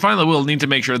 Then finally, we'll need to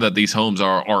make sure that these homes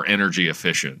are energy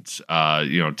efficient,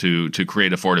 to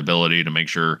create affordability, to make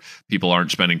sure people aren't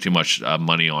spending too much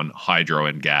money on hydro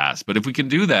and gas. But if we can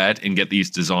do that and get these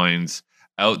designs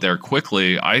out there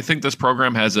quickly, I think this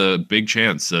program has a big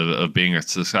chance of being a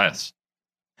success.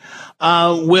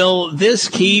 Will this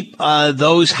keep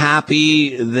those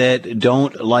happy that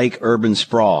don't like urban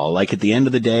sprawl? Like, at the end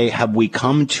of the day, have we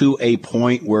come to a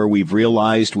point where we've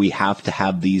realized we have to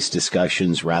have these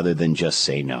discussions rather than just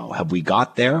say no? Have we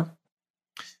got there?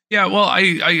 Yeah, well,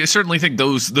 I certainly think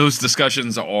those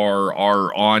discussions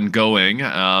are ongoing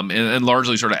and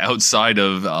largely sort of outside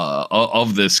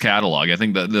of this catalog. I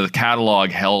think that the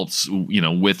catalog helps,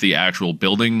 with the actual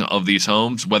building of these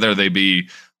homes, whether they be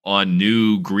on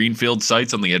new greenfield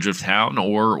sites on the edge of town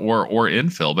or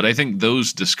infill. But I think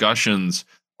those discussions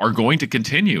are going to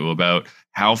continue about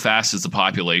how fast does the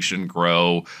population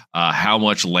grow, how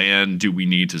much land do we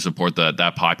need to support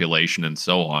that population, and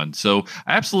so on. So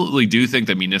I absolutely do think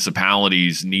that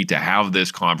municipalities need to have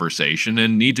this conversation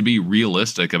and need to be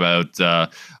realistic about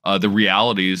the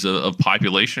realities of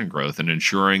population growth and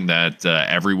ensuring that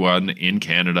everyone in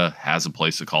Canada has a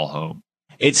place to call home.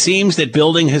 It seems that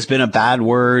building has been a bad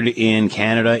word in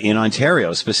Canada, in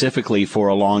Ontario specifically, for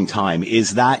a long time.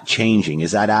 Is that changing?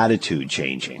 Is that attitude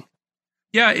changing?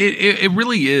 Yeah, it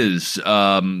really is.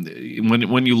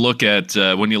 When you look at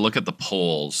the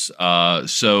polls,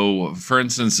 so for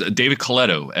instance, David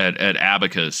Coletto at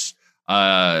Abacus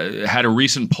had a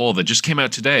recent poll that just came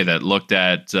out today that looked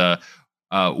at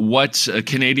what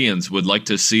Canadians would like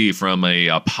to see from a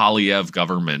Poilievre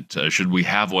government. Should we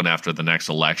have one after the next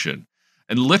election?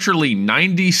 And literally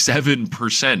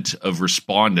 97% of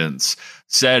respondents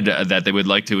said that they would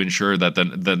like to ensure that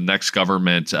the next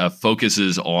government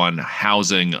focuses on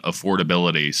housing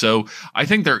affordability. So I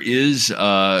think there is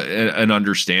an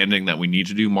understanding that we need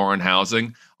to do more on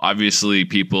housing. Obviously,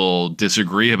 people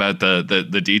disagree about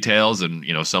the details, and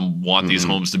some want these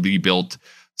homes to be built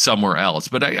somewhere else.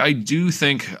 But I do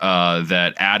think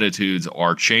that attitudes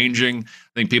are changing.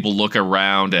 I think people look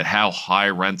around at how high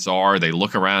rents are. They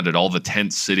look around at all the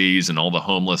tent cities and all the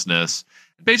homelessness.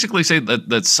 Basically say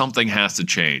that something has to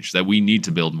change, that we need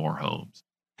to build more homes.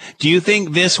 Do you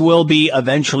think this will be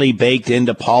eventually baked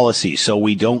into policy so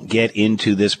we don't get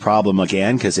into this problem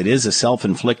again? Because it is a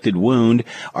self-inflicted wound.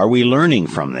 Are we learning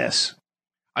from this?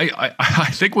 I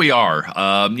think we are.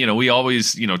 We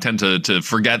always, tend to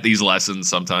forget these lessons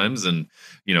sometimes. And,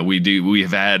 we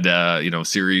have had,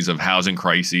 series of housing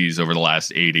crises over the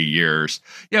last 80 years.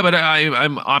 Yeah, but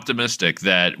I'm optimistic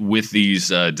that with these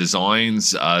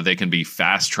designs, they can be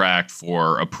fast tracked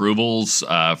for approvals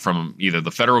from either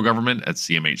the federal government at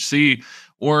CMHC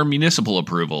or municipal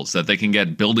approvals, that they can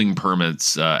get building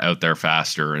permits out there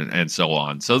faster and so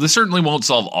on. So this certainly won't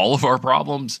solve all of our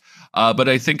problems, but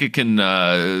I think it can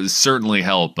certainly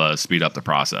help speed up the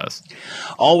process.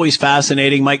 Always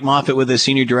fascinating. Mike Moffat with us,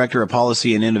 Senior Director of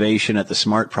Policy and Innovation at the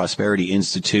Smart Prosperity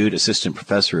Institute, Assistant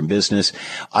Professor in Business,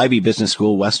 Ivy Business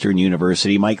School, Western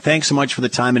University. Mike, thanks so much for the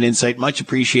time and insight. Much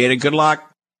appreciated. Good luck.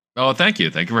 Oh, thank you.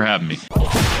 Thank you for having me.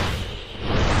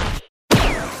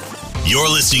 You're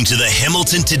listening to the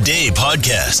Hamilton Today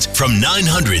podcast from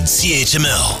 900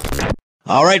 CHML.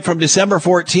 All right, from December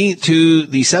 14th to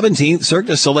the 17th, Cirque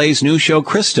du Soleil's new show,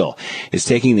 Crystal, is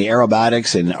taking the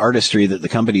aerobatics and artistry that the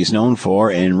company is known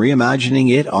for and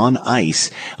reimagining it on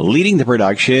ice. Leading the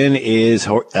production is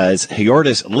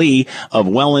Hjordis Lee of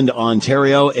Welland,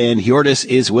 Ontario, and Hjordis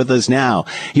is with us now.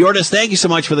 Hjordis, thank you so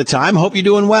much for the time. Hope you're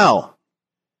doing well.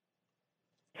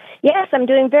 Yes, I'm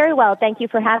doing very well. Thank you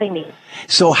for having me.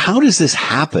 So how does this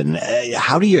happen?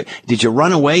 Did you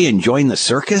run away and join the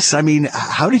circus? I mean,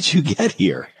 how did you get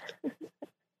here?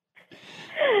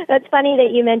 That's funny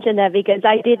that you mentioned that, because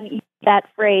I did use that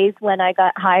phrase when I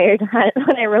got hired,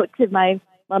 when I wrote to my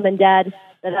mom and dad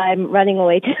that I'm running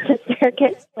away to the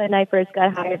circus when I first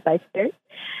got hired by Cirque.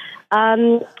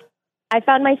 I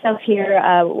found myself here,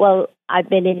 I've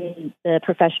been in the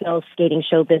professional skating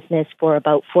show business for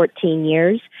about 14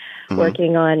 years,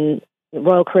 working on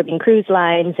Royal Caribbean Cruise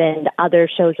Lines and other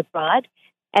shows abroad.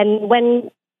 And when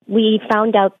we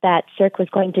found out that Cirque was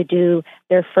going to do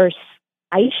their first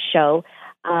ice show,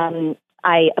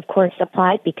 I, of course,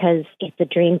 applied because it's a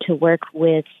dream to work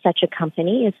with such a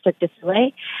company as Cirque du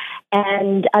Soleil.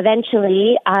 And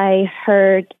eventually I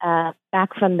heard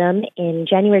back from them in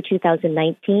January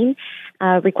 2019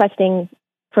 requesting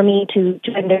for me to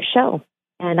join their show.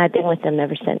 And I've been with them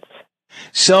ever since.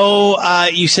 So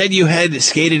you said you had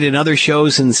skated in other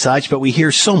shows and such, but we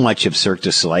hear so much of Cirque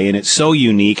du Soleil, and it's so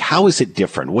unique. How is it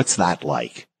different? What's that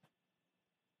like?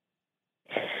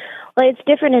 Well, it's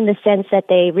different in the sense that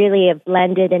they really have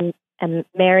blended and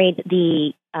married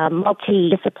the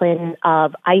multi-discipline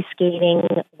of ice skating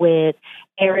with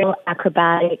aerial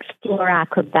acrobatics, floor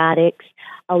acrobatics,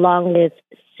 along with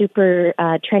super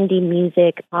trendy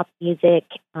music, pop music,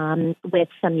 with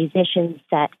some musicians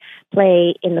that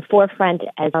play in the forefront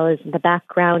as well as in the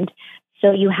background.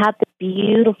 So you have the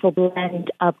beautiful blend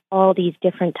of all these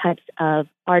different types of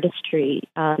artistry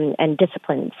and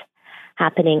disciplines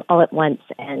happening all at once,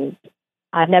 and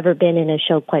I've never been in a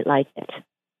show quite like it.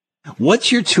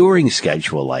 What's your touring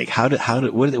schedule like?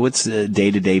 What's the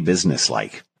day-to-day business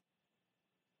like?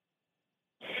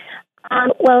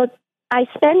 Well, I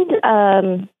spend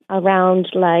around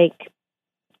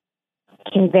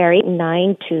can vary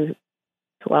 9 to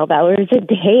 12 hours a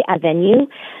day at venue.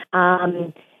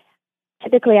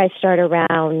 Typically, I start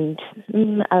around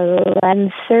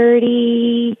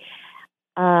 11:30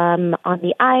 on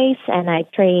the ice, and I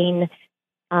train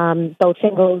both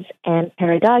singles and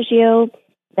paradagio.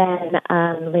 Then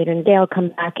later in the day, I'll come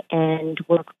back and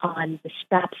work on the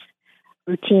straps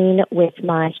routine with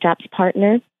my straps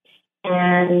partner,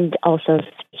 and also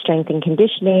strength and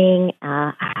conditioning.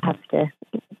 I have to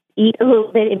eat a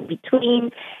little bit in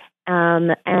between.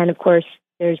 And of course,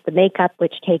 there's the makeup,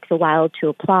 which takes a while to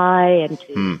apply and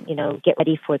to, get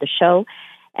ready for the show.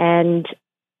 And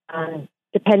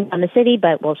depends on the city,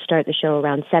 but we'll start the show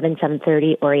around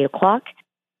 7:30, or 8 o'clock.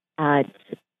 It's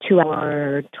a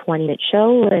 2-hour, 20-minute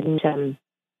show. And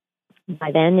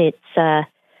by then it's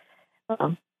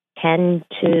 10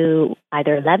 to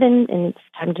either 11, and it's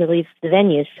time to leave the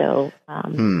venue. So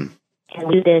can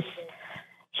do this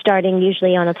starting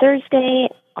usually on a Thursday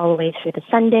all the way through the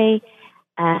Sunday.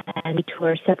 and we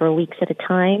tour several weeks at a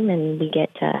time, and we get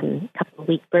a couple of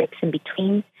week breaks in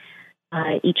between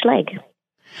each leg.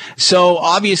 So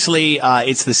obviously,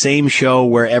 it's the same show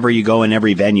wherever you go in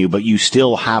every venue, but you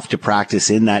still have to practice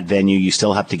in that venue. You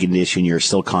still have to condition. You're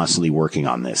still constantly working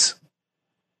on this.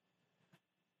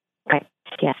 Right.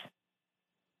 Yes.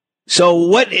 So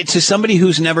what, to somebody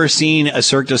who's never seen a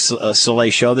Cirque du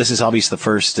Soleil show, this is obviously the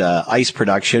first ice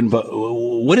production, but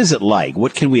what is it like?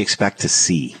 What can we expect to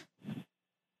see?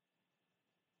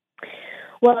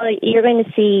 Well, you're going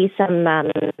to see some,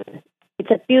 it's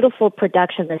a beautiful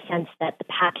production in the sense that the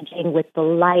packaging with the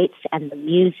lights and the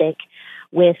music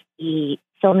with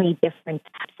so many different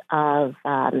types of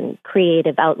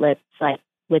creative outlets, like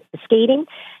with the skating,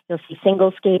 you'll see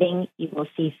single skating, you will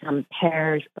see some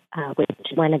pairs,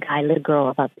 which when a guy, little girl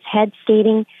above his head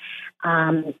skating.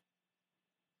 And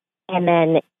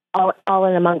then all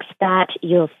in amongst that,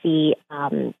 you'll see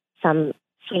some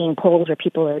swinging poles where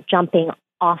people are jumping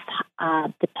off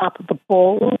the top of the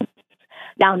pole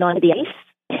down onto the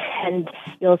ice. And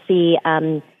you'll see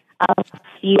a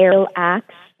few aerial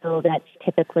acts. So that's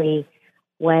typically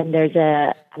when there's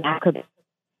an acrobat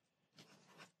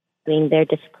doing their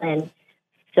discipline.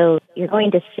 So you're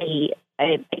going to see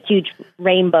a huge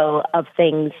rainbow of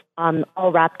things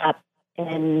all wrapped up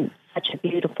in such a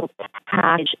beautiful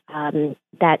package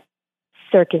that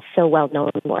Cirque is so well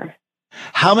known for.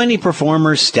 How many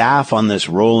performers staff on this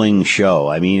rolling show?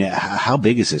 I mean, how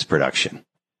big is this production?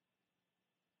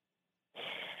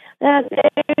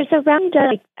 There's around,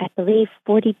 I believe,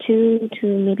 42 to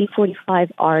maybe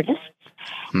 45 artists.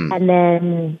 And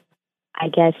then I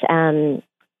guess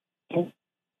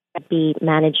be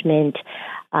management,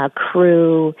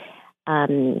 crew,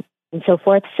 and so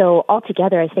forth. So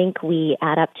altogether, I think we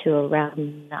add up to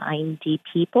around 90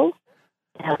 people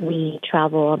that we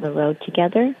travel on the road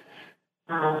together.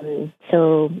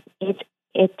 So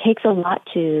it takes a lot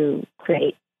to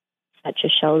create such a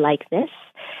show like this.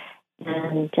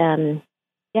 And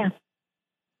yeah.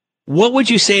 What would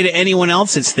you say to anyone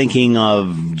else that's thinking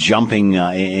of jumping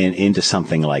into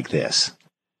something like this?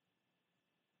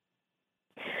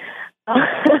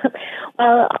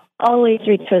 Well, always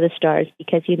reach for the stars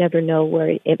because you never know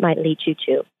where it might lead you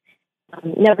to.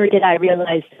 Never did I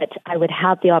realize that I would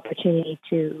have the opportunity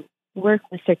to work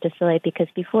with Cirque du Soleil because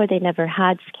before they never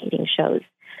had skating shows.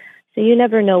 So you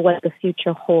never know what the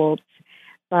future holds.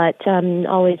 But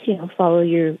always, follow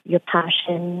your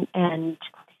passion, and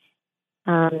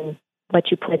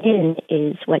what you put in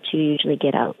is what you usually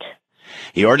get out.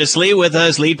 Yortis Lee with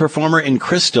us, lead performer in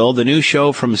Crystal, the new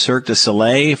show from Cirque du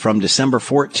Soleil from December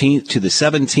 14th to the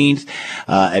 17th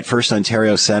at First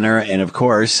Ontario Centre, and of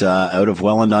course out of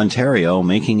Welland, Ontario,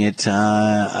 making it,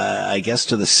 I guess,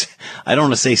 to the, I don't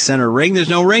want to say center ring. There's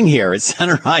no ring here. It's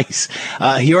center ice.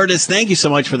 Yortis, thank you so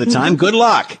much for the time. Good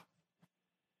luck.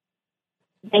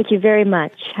 Thank you very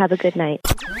much. Have a good night.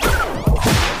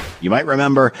 You might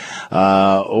remember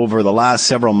over the last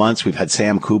several months, we've had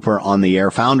Sam Cooper on the air,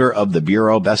 founder of The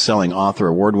Bureau, best-selling author,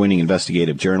 award-winning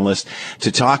investigative journalist,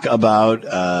 to talk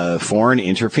about foreign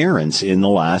interference in the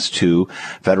last two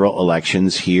federal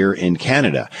elections here in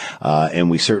Canada.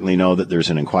 And we certainly know that there's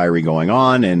an inquiry going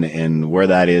on, and where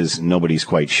that is, nobody's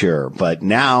quite sure. But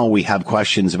now we have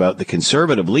questions about the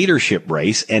Conservative leadership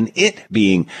race and it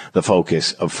being the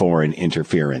focus of foreign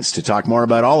interference. To talk more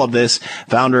about all of this,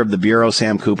 founder of The Bureau,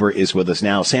 Sam Cooper, is with us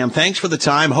now. Sam, thanks for the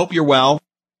time. Hope you're well.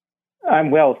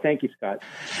 I'm well. Thank you, Scott.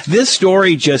 This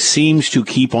story just seems to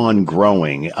keep on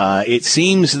growing. It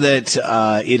seems that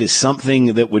it is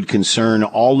something that would concern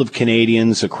all of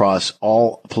Canadians across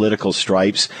all political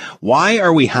stripes. Why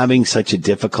are we having such a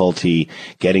difficulty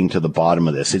getting to the bottom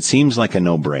of this? It seems like a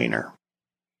no-brainer.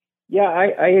 Yeah,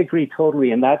 I agree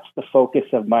totally. And that's the focus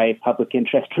of my public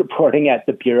interest reporting at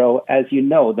the Bureau. As you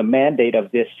know, the mandate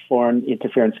of this Foreign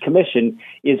Interference Commission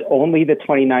is only the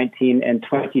 2019 and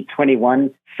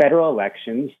 2021 federal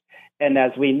elections. And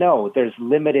as we know, there's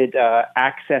limited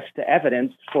access to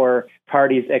evidence for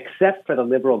parties except for the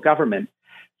Liberal government.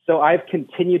 So I've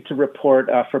continued to report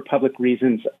for public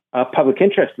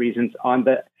interest reasons on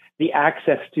the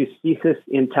access to CSIS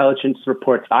intelligence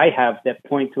reports I have that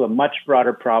point to a much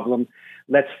broader problem.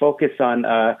 Let's focus on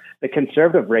the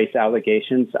Conservative race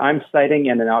allegations. I'm citing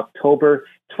an October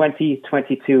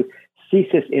 2022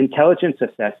 CSIS intelligence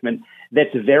assessment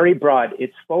that's very broad.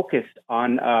 It's focused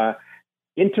on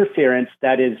interference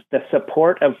that is the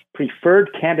support of preferred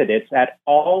candidates at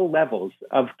all levels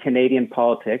of Canadian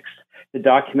politics. The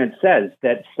document says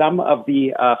that some of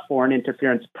the foreign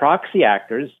interference proxy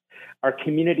actors are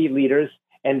community leaders,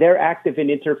 and they're active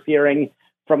in interfering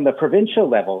from the provincial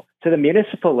level to the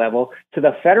municipal level to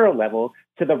the federal level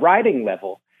to the riding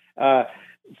level.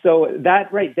 So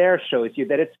that right there shows you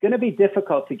that it's going to be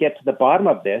difficult to get to the bottom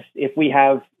of this if we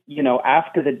have,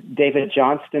 after the David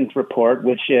Johnston's report,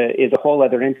 which is a whole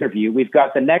other interview, we've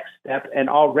got the next step, and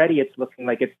already it's looking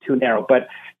like it's too narrow. But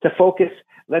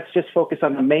let's just focus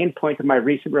on the main point of my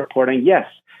recent reporting. Yes,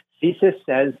 CSIS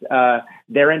says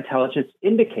their intelligence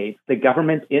indicates the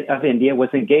government of India was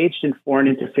engaged in foreign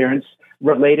interference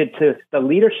related to the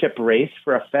leadership race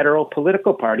for a federal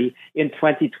political party in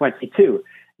 2022.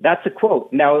 That's a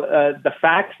quote. Now, the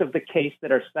facts of the case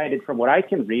that are cited from what I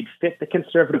can read fit the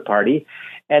Conservative Party,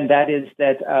 and that is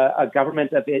that a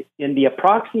government of India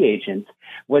proxy agent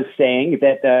was saying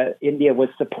that India was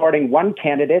supporting one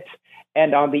candidate,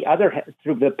 and on the other hand,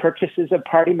 through the purchases of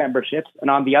party memberships,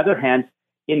 and on the other hand,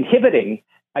 inhibiting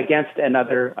against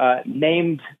another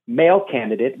named male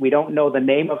candidate. We don't know the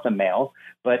name of the male,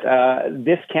 but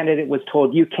this candidate was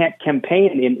told you can't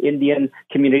campaign in Indian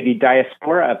community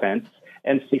diaspora events,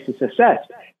 and CSIS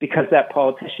assessed because that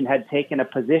politician had taken a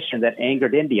position that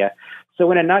angered India.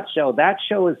 So in a nutshell, that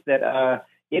shows that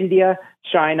India,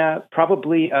 China,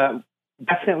 probably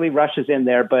definitely Russia's in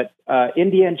there, but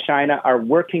India and China are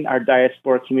working our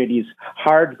diaspora communities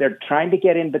hard. They're trying to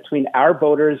get in between our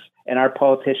voters and our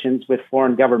politicians with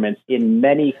foreign governments in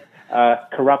many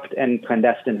corrupt and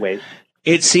clandestine ways.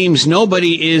 It seems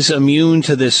nobody is immune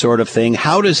to this sort of thing.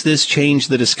 How does this change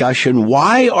the discussion?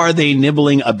 Why are they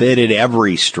nibbling a bit at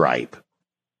every stripe?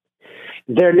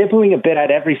 They're nibbling a bit at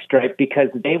every stripe because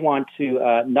they want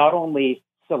to not only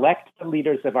select the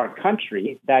leaders of our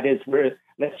country, that is,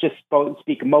 let's just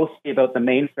speak mostly about the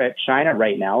main threat, China,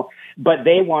 right now, but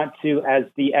they want to, as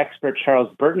the expert Charles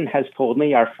Burton has told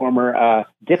me, our former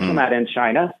diplomat in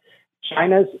China,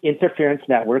 China's interference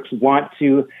networks want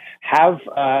to have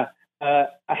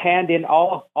a hand in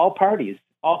all parties,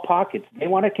 all pockets. They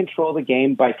want to control the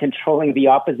game by controlling the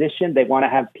opposition. They want to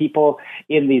have people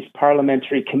in these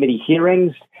parliamentary committee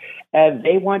hearings.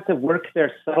 They want to work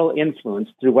their subtle influence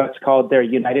through what's called their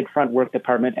United Front Work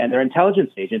Department and their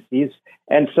intelligence agencies.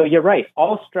 And so you're right,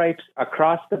 all stripes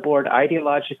across the board,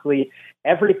 ideologically,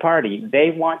 every party, they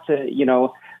want to,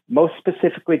 most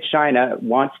specifically China,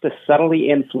 wants to subtly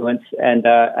influence and,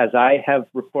 as I have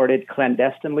reported,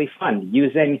 clandestinely fund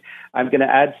using, I'm going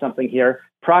to add something here,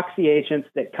 proxy agents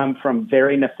that come from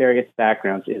very nefarious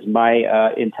backgrounds is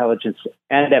my intelligence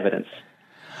and evidence.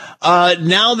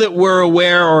 Now that we're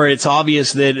aware, or it's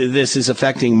obvious that this is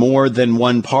affecting more than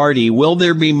one party, will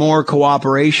there be more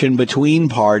cooperation between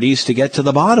parties to get to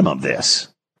the bottom of this?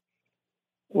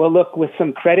 Well, look, with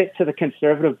some credit to the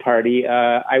Conservative Party,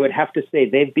 I would have to say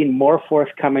they've been more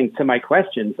forthcoming to my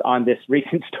questions on this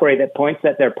recent story that points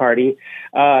at their party.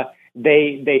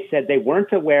 They said they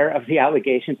weren't aware of the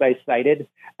allegations I cited.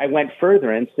 I went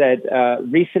further and said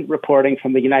recent reporting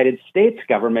from the United States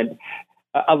government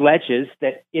alleges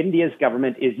that India's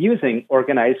government is using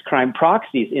organized crime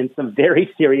proxies in some very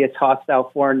serious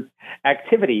hostile foreign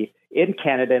activity in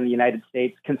Canada and the United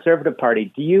States. Conservative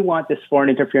Party, do you want this Foreign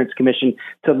Interference Commission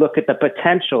to look at the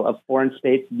potential of foreign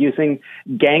states using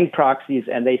gang proxies?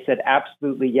 And they said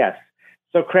absolutely yes.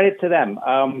 So credit to them.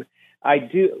 I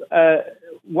do.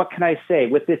 What can I say?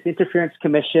 With this Interference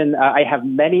Commission, I have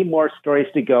many more stories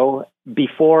to go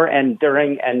before and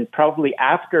during and probably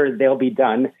after they'll be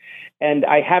done. And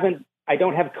I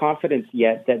don't have confidence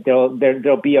yet that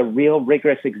there'll be a real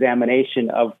rigorous examination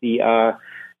of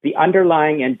the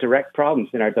underlying and direct problems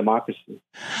in our democracy.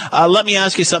 Let me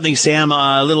ask you something, Sam.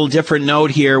 A little different note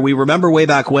here. We remember way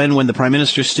back when the Prime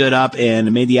Minister stood up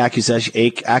and made the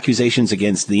accusations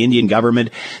against the Indian government,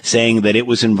 saying that it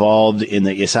was involved in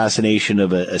the assassination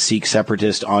of a Sikh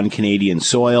separatist on Canadian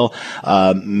soil.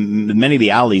 Many of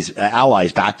the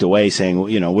allies backed away, saying,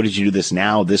 what did you do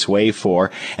this way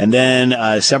for? And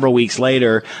then several weeks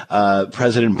later,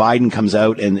 President Biden comes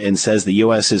out and says the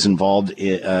U.S. is involved,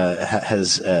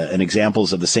 has and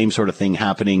examples of the same sort of thing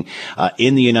happening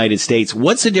in the United States.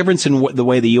 What's the difference in the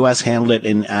way the U.S. handled it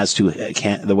and as to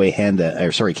the way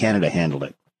Canada handled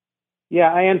it?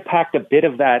 Yeah, I unpacked a bit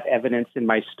of that evidence in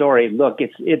my story. Look,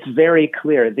 it's very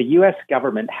clear. The U.S.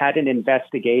 government had an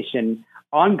investigation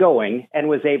ongoing and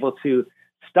was able to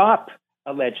stop,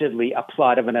 allegedly, a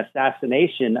plot of an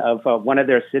assassination of one of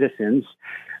their citizens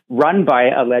run by,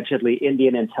 allegedly,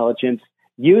 Indian intelligence,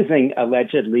 using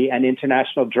allegedly an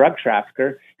international drug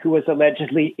trafficker who was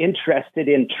allegedly interested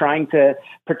in trying to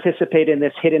participate in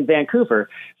this hit in Vancouver.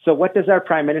 So what does our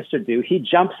Prime Minister do? He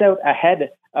jumps out ahead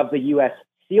of the U.S.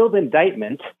 sealed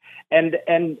indictment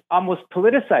and almost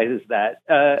politicizes that.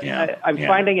 I'm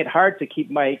finding it hard to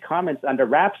keep my comments under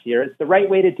wraps here. The right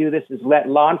way to do this is let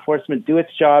law enforcement do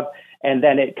its job, and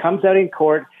then it comes out in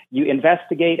court, You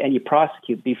investigate and you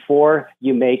prosecute before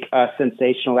you make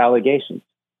sensational allegations.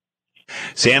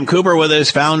 Sam Cooper with us,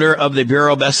 founder of the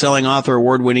Bureau, best-selling author,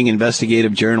 award-winning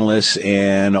investigative journalist,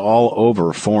 and all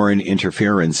over foreign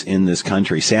interference in this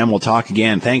country. Sam, we'll talk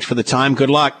again. Thanks for the time. Good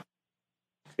luck.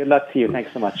 Good luck to you.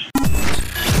 Thanks so much.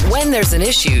 When there's an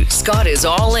issue, Scott is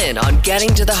all in on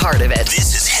getting to the heart of it.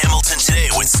 This is Hamilton Today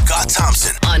with Scott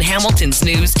Thompson On Hamilton's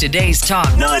News Today's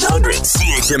Talk 900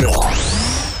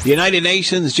 CHML. The United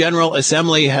Nations General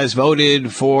Assembly has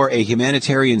voted for a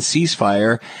humanitarian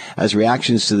ceasefire as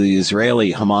reactions to the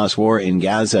Israeli-Hamas war in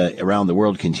Gaza around the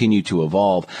world continue to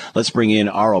evolve. Let's bring in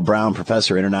Arl Brown,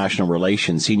 Professor, International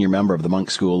Relations, Senior Member of the Munk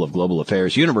School of Global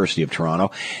Affairs, University of Toronto.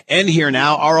 And here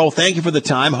now, Arl, thank you for the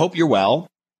time. Hope you're well.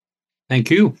 Thank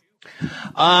you.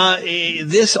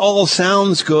 This all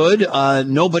sounds good.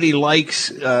 Nobody likes,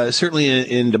 certainly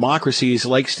in democracies,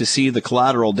 likes to see the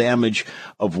collateral damage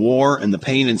of war and the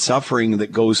pain and suffering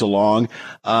that goes along.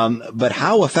 But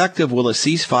how effective will a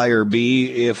ceasefire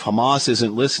be if Hamas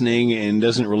isn't listening and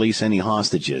doesn't release any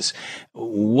hostages?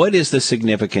 What is the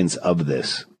significance of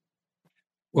this?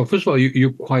 Well, first of all,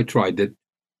 you're quite right that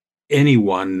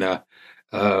anyone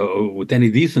with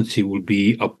any decency would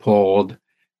be appalled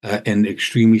and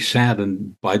extremely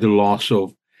saddened by the loss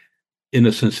of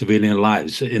innocent civilian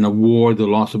lives. In a war, the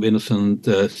loss of innocent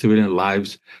civilian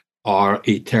lives are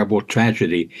a terrible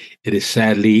tragedy. It is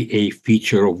sadly a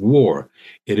feature of war.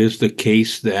 It is the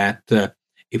case that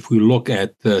if we look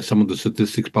at some of the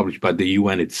statistics published by the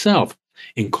UN itself,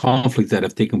 in conflicts that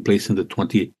have taken place in the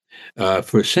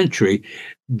 21st century,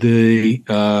 the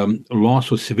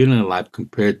loss of civilian life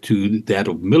compared to that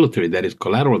of military, that is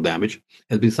collateral damage,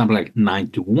 has been something like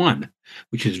 9-1,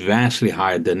 which is vastly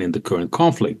higher than in the current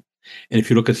conflict. And if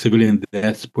you look at civilian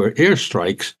deaths per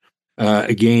airstrikes,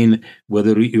 again,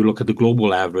 whether you look at the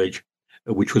global average,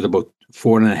 which was about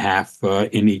 4.5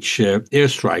 in each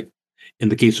airstrike, in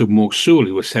the case of Mosul,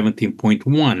 it was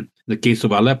 17.1. In the case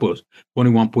of Aleppo,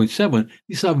 21.7.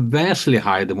 These are vastly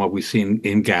higher than what we see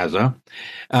in Gaza.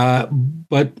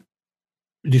 But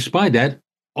despite that,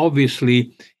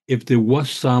 obviously, if there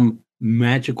was some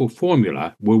magical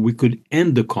formula where we could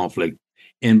end the conflict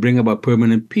and bring about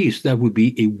permanent peace, that would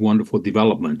be a wonderful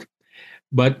development.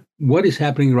 But what is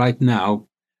happening right now,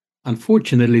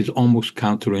 unfortunately, is almost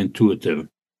counterintuitive.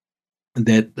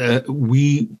 That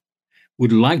we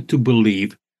would like to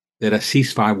believe that a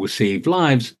ceasefire will save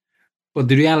lives, but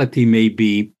the reality may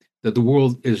be that the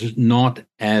world is not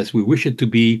as we wish it to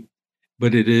be,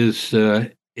 but it is a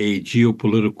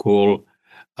geopolitical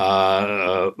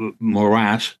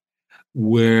morass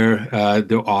where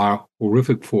there are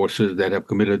horrific forces that have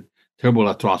committed terrible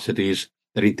atrocities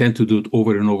that intend to do it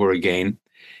over and over again.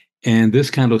 And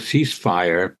this kind of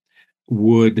ceasefire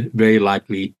would very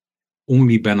likely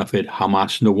only benefit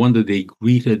Hamas. No wonder they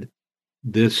greeted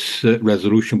this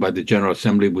resolution by the General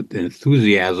Assembly with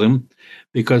enthusiasm,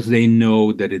 because they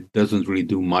know that it doesn't really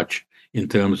do much in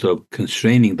terms of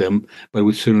constraining them, but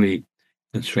would certainly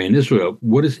constrain Israel.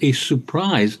 What is a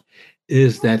surprise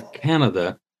is that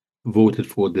Canada voted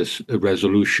for this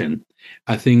resolution.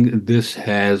 I think this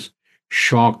has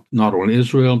shocked not only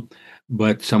Israel,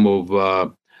 but some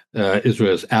of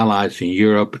Israel's allies in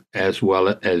Europe, as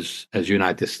well as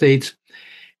United States.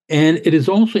 And it is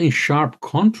also in sharp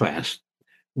contrast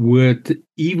with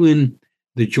even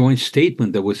the joint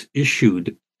statement that was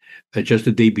issued just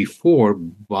the day before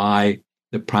by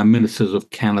the prime ministers of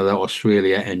Canada,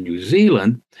 Australia, and New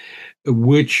Zealand,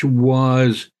 which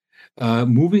was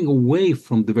moving away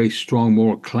from the very strong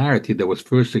moral clarity that was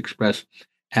first expressed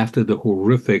after the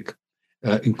horrific,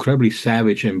 incredibly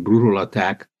savage and brutal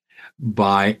attack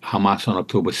by Hamas on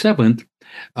October 7th.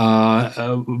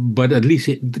 But at least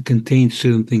it contains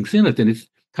certain things in it. And it's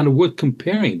kind of worth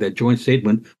comparing that joint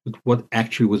statement with what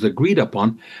actually was agreed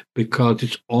upon, because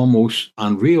it's almost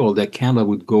unreal that Canada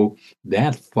would go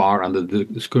that far under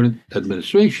this current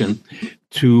administration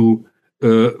to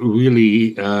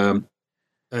really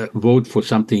vote for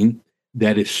something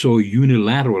that is so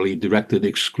unilaterally directed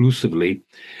exclusively,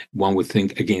 one would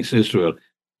think, against Israel.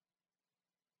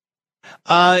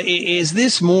 Is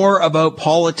this more about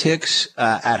politics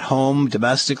at home,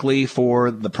 domestically, for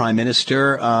the Prime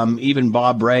Minister? Even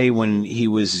Bob Rae, when he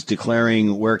was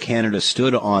declaring where Canada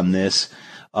stood on this,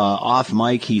 off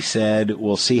mic, he said,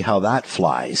 we'll see how that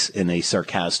flies, in a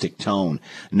sarcastic tone,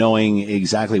 knowing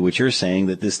exactly what you're saying,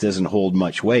 that this doesn't hold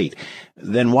much weight.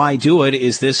 Then why do it?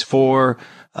 Is this for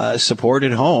support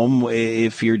at home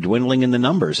if you're dwindling in the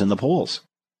numbers in the polls?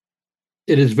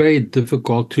 It is very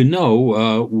difficult to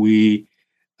know. We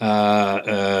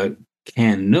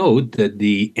can note that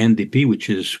the NDP, which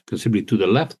is considerably to the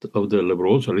left of the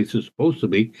Liberals, or at least it's supposed to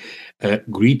be,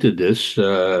 greeted this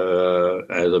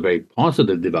as a very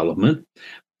positive development.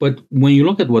 But when you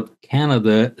look at what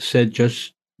Canada said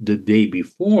just the day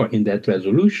before in that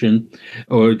resolution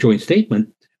or joint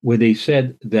statement, where they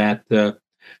said that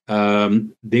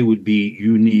they would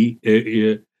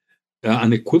be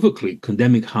unequivocally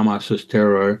condemning Hamas's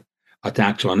terror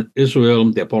attacks on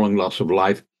Israel, the appalling loss of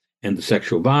life, and the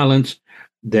sexual violence,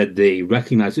 that they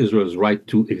recognize Israel's right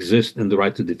to exist and the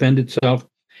right to defend itself,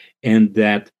 and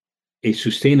that a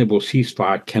sustainable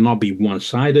ceasefire cannot be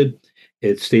one-sided.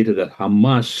 It stated that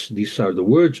Hamas, these are the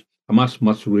words, Hamas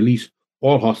must release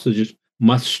all hostages,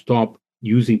 must stop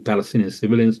using Palestinian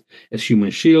civilians as human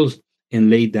shields,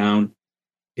 and lay down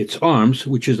its arms,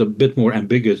 which is a bit more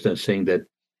ambiguous than saying that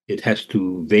it has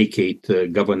to vacate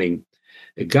governing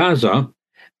Gaza.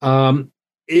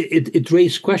 It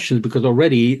raised questions because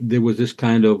already there was this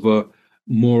kind of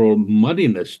moral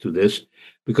muddiness to this,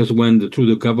 because when the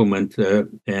Trudeau government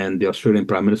and the Australian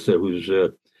Prime Minister, who's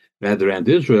rather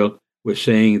anti-Israel, were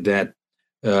saying that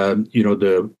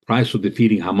the price of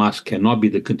defeating Hamas cannot be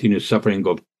the continued suffering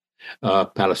of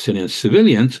Palestinian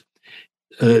civilians,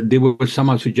 they were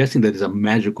somehow suggesting that there's a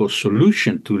magical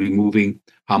solution to removing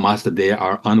Hamas that they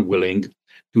are unwilling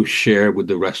to share with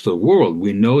the rest of the world.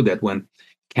 We know that when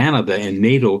Canada and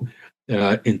NATO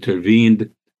intervened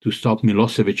to stop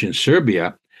Milosevic in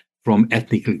Serbia from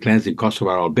ethnically cleansing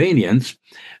Kosovar Albanians,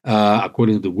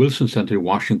 according to the Wilson Center in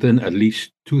Washington, at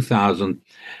least 2,000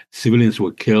 civilians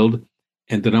were killed,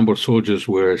 and the number of soldiers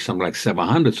were something like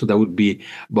 700. So that would be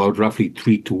about roughly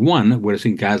 3-1, whereas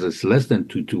in Gaza it's less than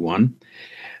 2-1.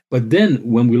 But then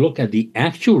when we look at the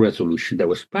actual resolution that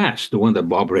was passed, the one that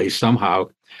Bob Rae somehow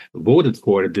voted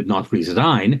for and did not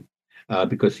resign,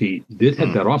 because he did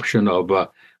have that option of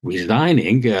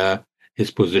resigning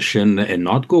his position and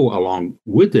not go along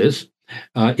with this,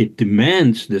 it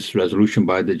demands this resolution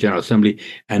by the General Assembly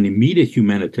an immediate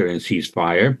humanitarian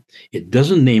ceasefire. It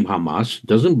doesn't name Hamas,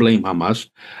 doesn't blame Hamas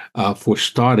for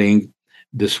starting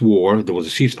this war. There was a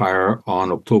ceasefire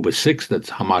on October 6th that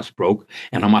Hamas broke,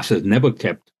 and Hamas has never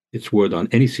kept its word on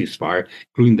any ceasefire,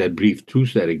 including that brief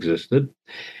truce that existed.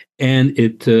 And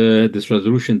this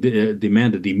resolution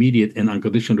demanded the immediate and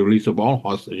unconditional release of all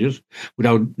hostages,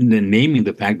 without naming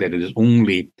the fact that it is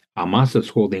only Hamas that's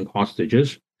holding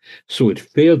hostages. So it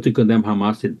failed to condemn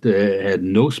Hamas. It had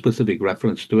no specific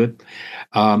reference to it.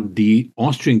 The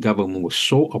Austrian government was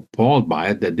so appalled by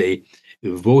it that they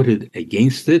voted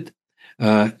against it,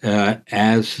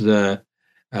 as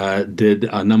did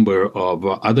a number of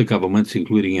other governments,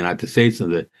 including the United States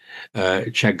and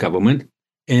the Czech government.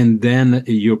 And then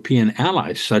European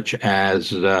allies such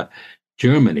as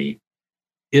Germany,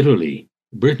 Italy,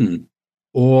 Britain,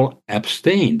 all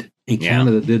abstained, and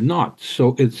Canada did not.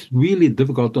 So it's really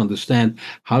difficult to understand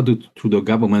how the Trudeau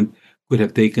government could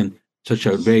have taken such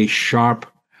a very sharp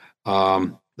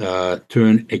turn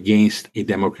against a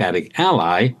democratic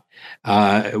ally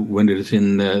when it is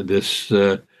in this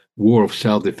war of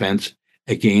self-defense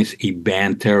against a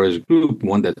banned terrorist group,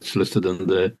 one that's listed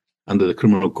under the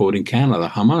criminal code in Canada,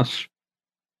 Hamas.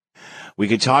 We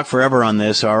could talk forever on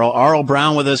this. Arl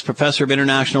Brown with us, professor of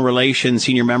international relations,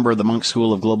 senior member of the Munk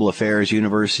School of Global Affairs,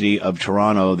 University of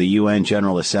Toronto. The UN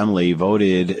General Assembly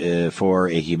voted for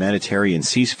a humanitarian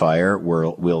ceasefire.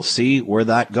 We'll see where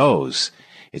that goes.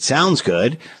 It sounds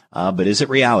good, but is it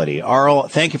reality? Arl,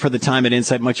 thank you for the time and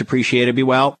insight. Much appreciated. Be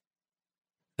well.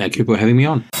 Thank you for having me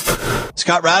on.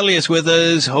 Scott Radley is with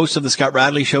us, host of the Scott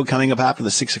Radley Show, coming up after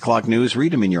the 6 o'clock news.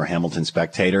 Read him in your Hamilton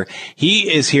Spectator. He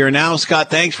is here now. Scott,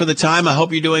 thanks for the time. I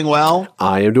hope you're doing well.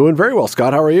 I am doing very well,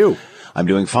 Scott. How are you? I'm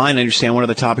doing fine. I understand one of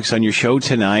the topics on your show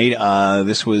tonight,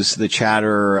 this was the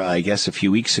chatter, I guess, a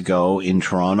few weeks ago in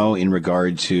Toronto in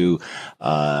regard to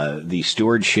the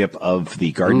stewardship of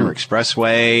the Gardiner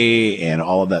Expressway and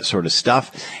all of that sort of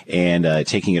stuff, and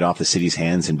taking it off the city's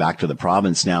hands and back to the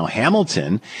province. Now,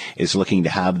 Hamilton is looking to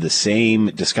have the same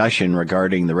discussion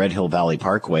regarding the Red Hill Valley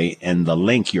Parkway and the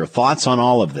link. Your thoughts on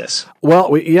all of this? Well,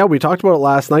 we talked about it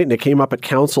last night, and it came up at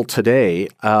council today.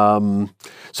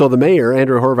 So the mayor,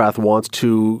 Andrew Horvath, wants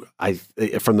to,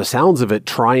 from the sounds of it,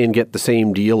 try and get the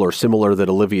same deal or similar that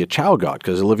Olivia Chow got,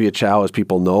 because Olivia Chow, as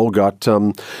people know, got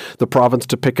the province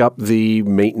to pick up the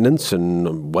maintenance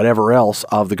and whatever else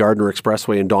of the Gardiner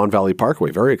Expressway and Don Valley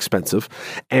Parkway. Very expensive.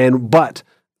 But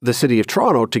the city of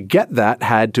Toronto, to get that,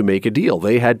 had to make a deal.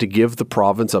 They had to give the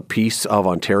province a piece of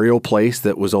Ontario Place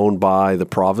that was owned by the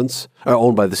province,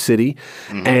 owned by the city,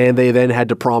 and they then had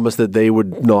to promise that they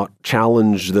would not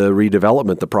challenge the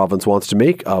redevelopment the province wants to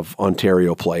make of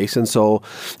Ontario Place. And so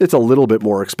it's a little bit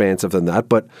more expansive than that.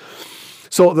 But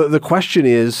So the question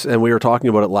is, and we were talking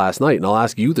about it last night, and I'll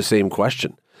ask you the same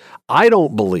question. I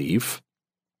don't believe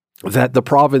that the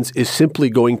province is simply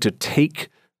going to take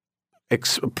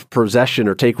possession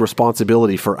or take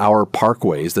responsibility for our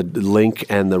parkways, the Link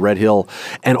and the Red Hill,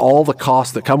 and all the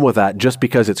costs that come with that just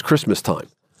because it's Christmas time.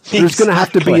 There's going to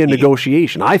have to be a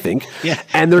negotiation, I think,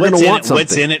 and they're going to want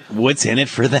something. What's in it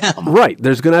for them? Right.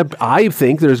 I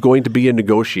think there's going to be a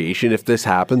negotiation if this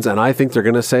happens, and I think they're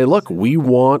going to say, look, we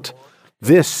want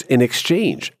this in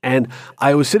exchange. And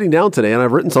I was sitting down today, and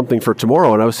I've written something for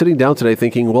tomorrow, and I was sitting down today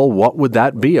thinking, well, what would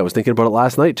that be? I was thinking about it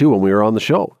last night, too, when we were on the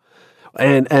show.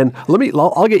 And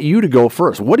I'll get you to go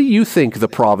first. What do you think the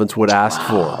province would ask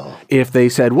for if they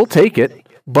said, we'll take it,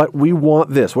 but we want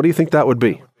this? What do you think that would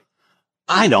be?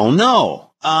 I don't know.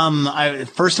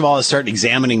 First of all, I started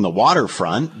examining the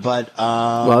waterfront, but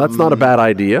well, that's not a bad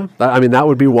idea. I mean, that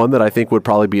would be one that I think would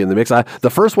probably be in the mix. The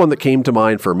first one that came to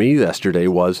mind for me yesterday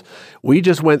was we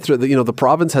just went through the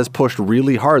province has pushed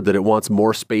really hard that it wants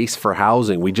more space for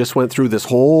housing. We just went through this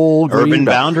whole urban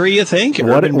boundary. You think?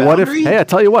 What if? Hey, I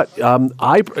tell you what.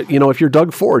 If you're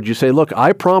Doug Ford, you say, look,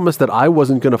 I promised that I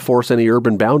wasn't going to force any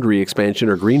urban boundary expansion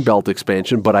or greenbelt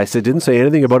expansion, but I didn't say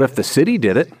anything about if the city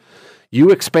did it.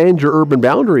 You expand your urban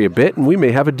boundary a bit, and we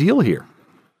may have a deal here.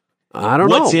 I don't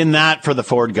know. What's in that for the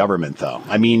Ford government, though?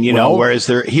 I mean, whereas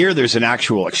there's an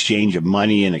actual exchange of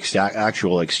money and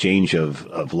actual exchange of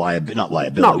not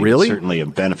liability, not really, but certainly a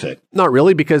benefit. Not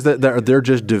really, because they're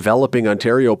just developing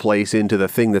Ontario Place into the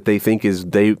thing that they think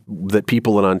that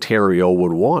people in Ontario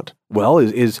would want. Well,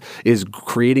 is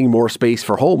creating more space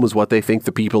for homes what they think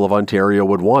the people of Ontario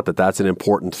would want, that's an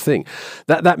important thing.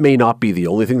 That may not be the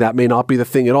only thing. That may not be the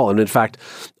thing at all. And in fact,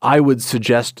 I would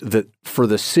suggest that for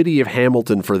the city of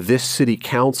Hamilton, for this city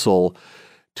council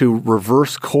to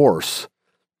reverse course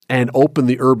and open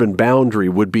the urban boundary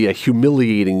would be a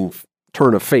humiliating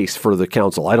turn of face for the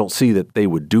council. I don't see that they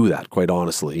would do that, quite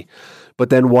honestly. But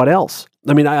then what else?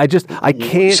 I mean, I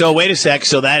can't. So wait a sec.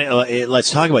 So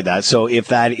let's talk about that. So if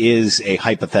that is a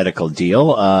hypothetical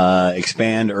deal,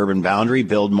 expand urban boundary,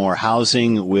 build more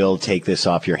housing, we'll take this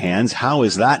off your hands. How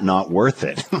is that not worth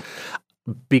it?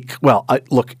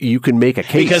 Look, you can make a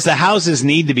case. Because the houses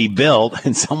need to be built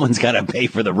and someone's got to pay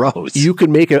for the roads.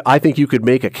 I think you could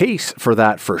make a case for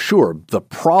that for sure. The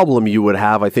problem you would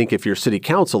have, I think, if you're city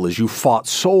council is you fought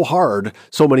so hard,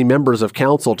 so many members of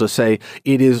council to say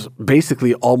it is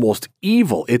basically almost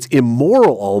evil. It's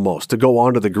immoral almost to go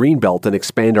onto the Greenbelt and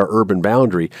expand our urban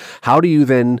boundary. How do you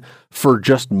then, for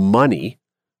just money,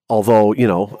 although,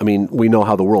 we know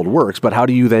how the world works, but how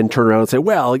do you then turn around and say,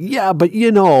 well, yeah, but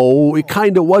it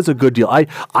kind of was a good deal.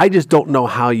 I just don't know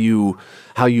how you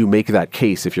make that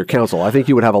case if you're council. I think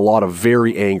you would have a lot of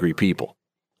very angry people.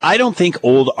 I don't think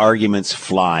old arguments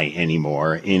fly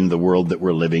anymore in the world that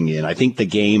we're living in. I think the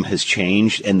game has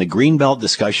changed, and the Greenbelt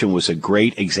discussion was a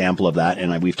great example of that.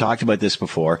 And we've talked about this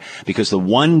before, because the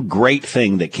one great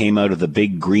thing that came out of the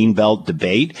big Greenbelt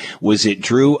debate was it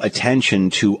drew attention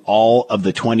to all of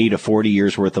the 20 to 40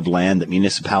 years worth of land that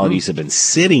municipalities have been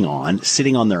sitting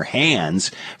on their hands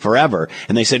forever.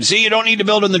 And they said, see, you don't need to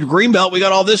build on the Greenbelt. We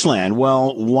got all this land.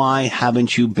 Well, why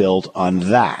haven't you built on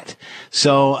that?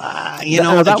 So,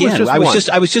 again, I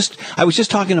was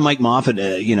just talking to Mike Moffat,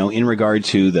 in regard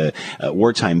to the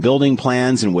wartime building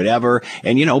plans and whatever.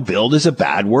 And, build is a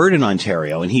bad word in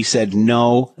Ontario. And he said,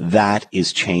 no, that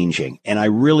is changing. And I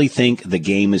really think the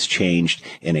game has changed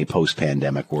in a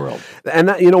post-pandemic world. And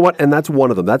that, you know what? And that's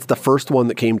one of them. That's the first one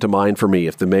that came to mind for me.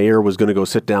 If the mayor was going to go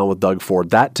sit down with Doug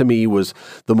Ford, that to me was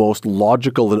the most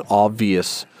logical and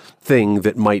obvious thing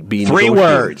that might be 3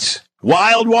 words.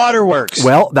 Wild Waterworks.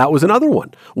 Well, that was another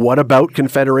one. What about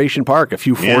Confederation Park? A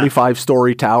few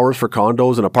 45-story towers for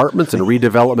condos and apartments and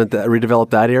redevelop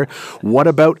that area. What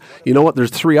about,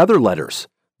 there's 3 other letters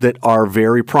that are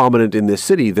very prominent in this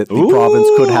city that the province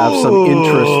could have some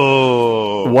interest.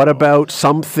 What about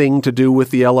something to do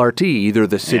with the LRT? Either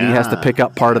the city has to pick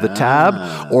up part of the tab,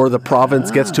 or the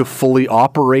province gets to fully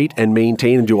operate and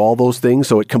maintain and do all those things,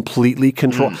 so it completely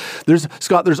controls.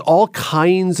 There's all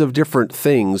kinds of different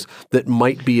things that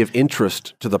might be of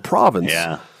interest to the province.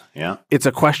 Yeah. It's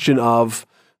a question of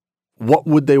what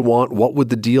would they want? What would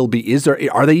the deal be?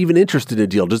 Are they even interested in a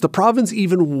deal? Does the province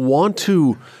even want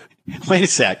to? Wait a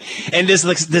sec. And does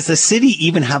the city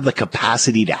even have the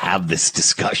capacity to have this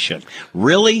discussion?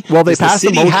 Really? Well, they passed the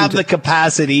motion. Does the city have the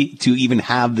capacity to even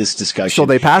have this discussion? So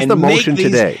they passed the motion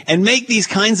today. And make these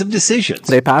kinds of decisions.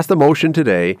 They passed the motion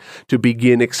today to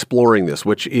begin exploring this,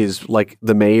 which is like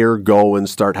the mayor go and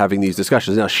start having these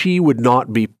discussions. Now, she would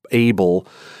not be able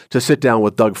to sit down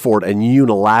with Doug Ford and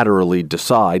unilaterally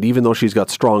decide, even though she's got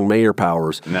strong mayor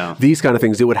powers. No. These kind of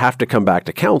things, it would have to come back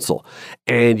to council.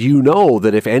 And you know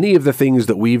that if any of the things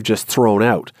that we've just thrown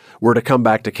out were to come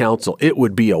back to council, it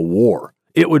would be a war.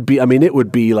 It would be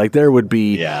like there would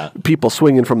be people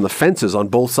swinging from the fences on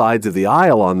both sides of the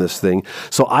aisle on this thing.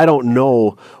 So I don't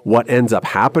know what ends up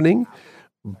happening.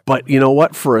 But you know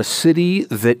what? For a city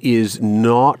that is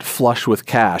not flush with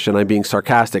cash, and I'm being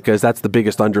sarcastic because that's the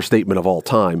biggest understatement of all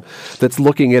time, that's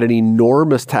looking at an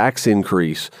enormous tax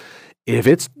increase.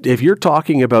 If you're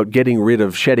talking about getting rid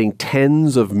of shedding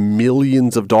tens of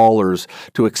millions of dollars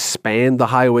to expand the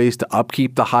highways, to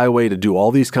upkeep the highway, to do all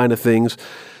these kind of things,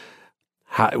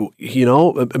 I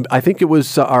think it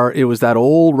was that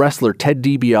old wrestler Ted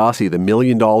DiBiase, the $1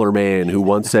 Million Man, who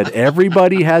once said,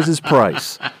 "Everybody has his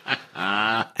price."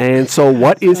 And so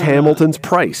what is Hamilton's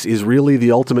price is really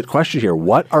the ultimate question here.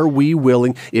 What are we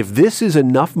willing, if this is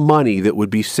enough money that would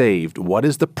be saved, what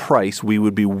is the price we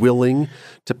would be willing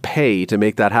to pay to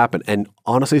make that happen? And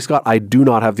honestly, Scott, I do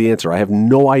not have the answer. I have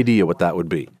no idea what that would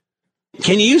be.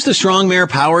 Can you use the strong mayor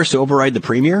powers to override the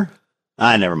premier?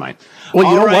 Never mind.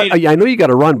 Well, you know what? I know you got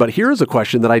to run, but here's a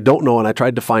question that I don't know, and I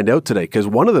tried to find out today, because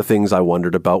one of the things I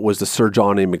wondered about was the Sir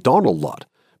John A. Macdonald lot,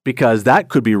 because that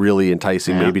could be really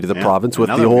enticing maybe to the province with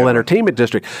the whole entertainment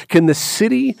district. Can the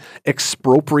city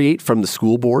expropriate from the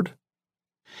school board?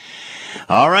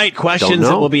 All right, questions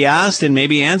that will be asked and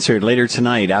maybe answered later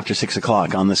tonight after 6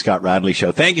 o'clock on the Scott Radley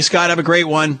Show. Thank you, Scott. Have a great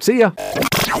one. See ya.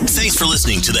 Thanks for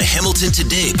listening to the Hamilton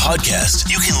Today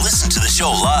podcast. You can listen to the show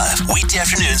live weekday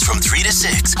afternoons from 3 to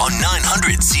 6 on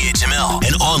 900 CHML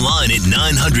and online at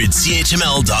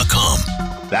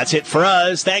 900CHML.com. That's it for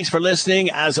us. Thanks for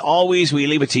listening. As always, we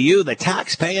leave it to you, the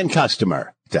tax-paying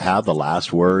customer, to have the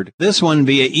last word. This one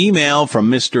via email from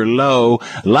Mr. Lowe.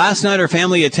 Last night, our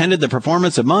family attended the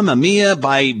performance of Mamma Mia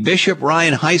by Bishop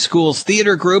Ryan High School's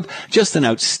theater group. Just an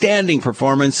outstanding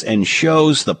performance and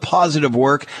shows the positive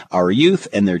work our youth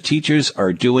and their teachers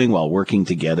are doing while working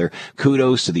together.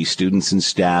 Kudos to these students and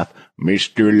staff.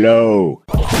 Mr. Lowe.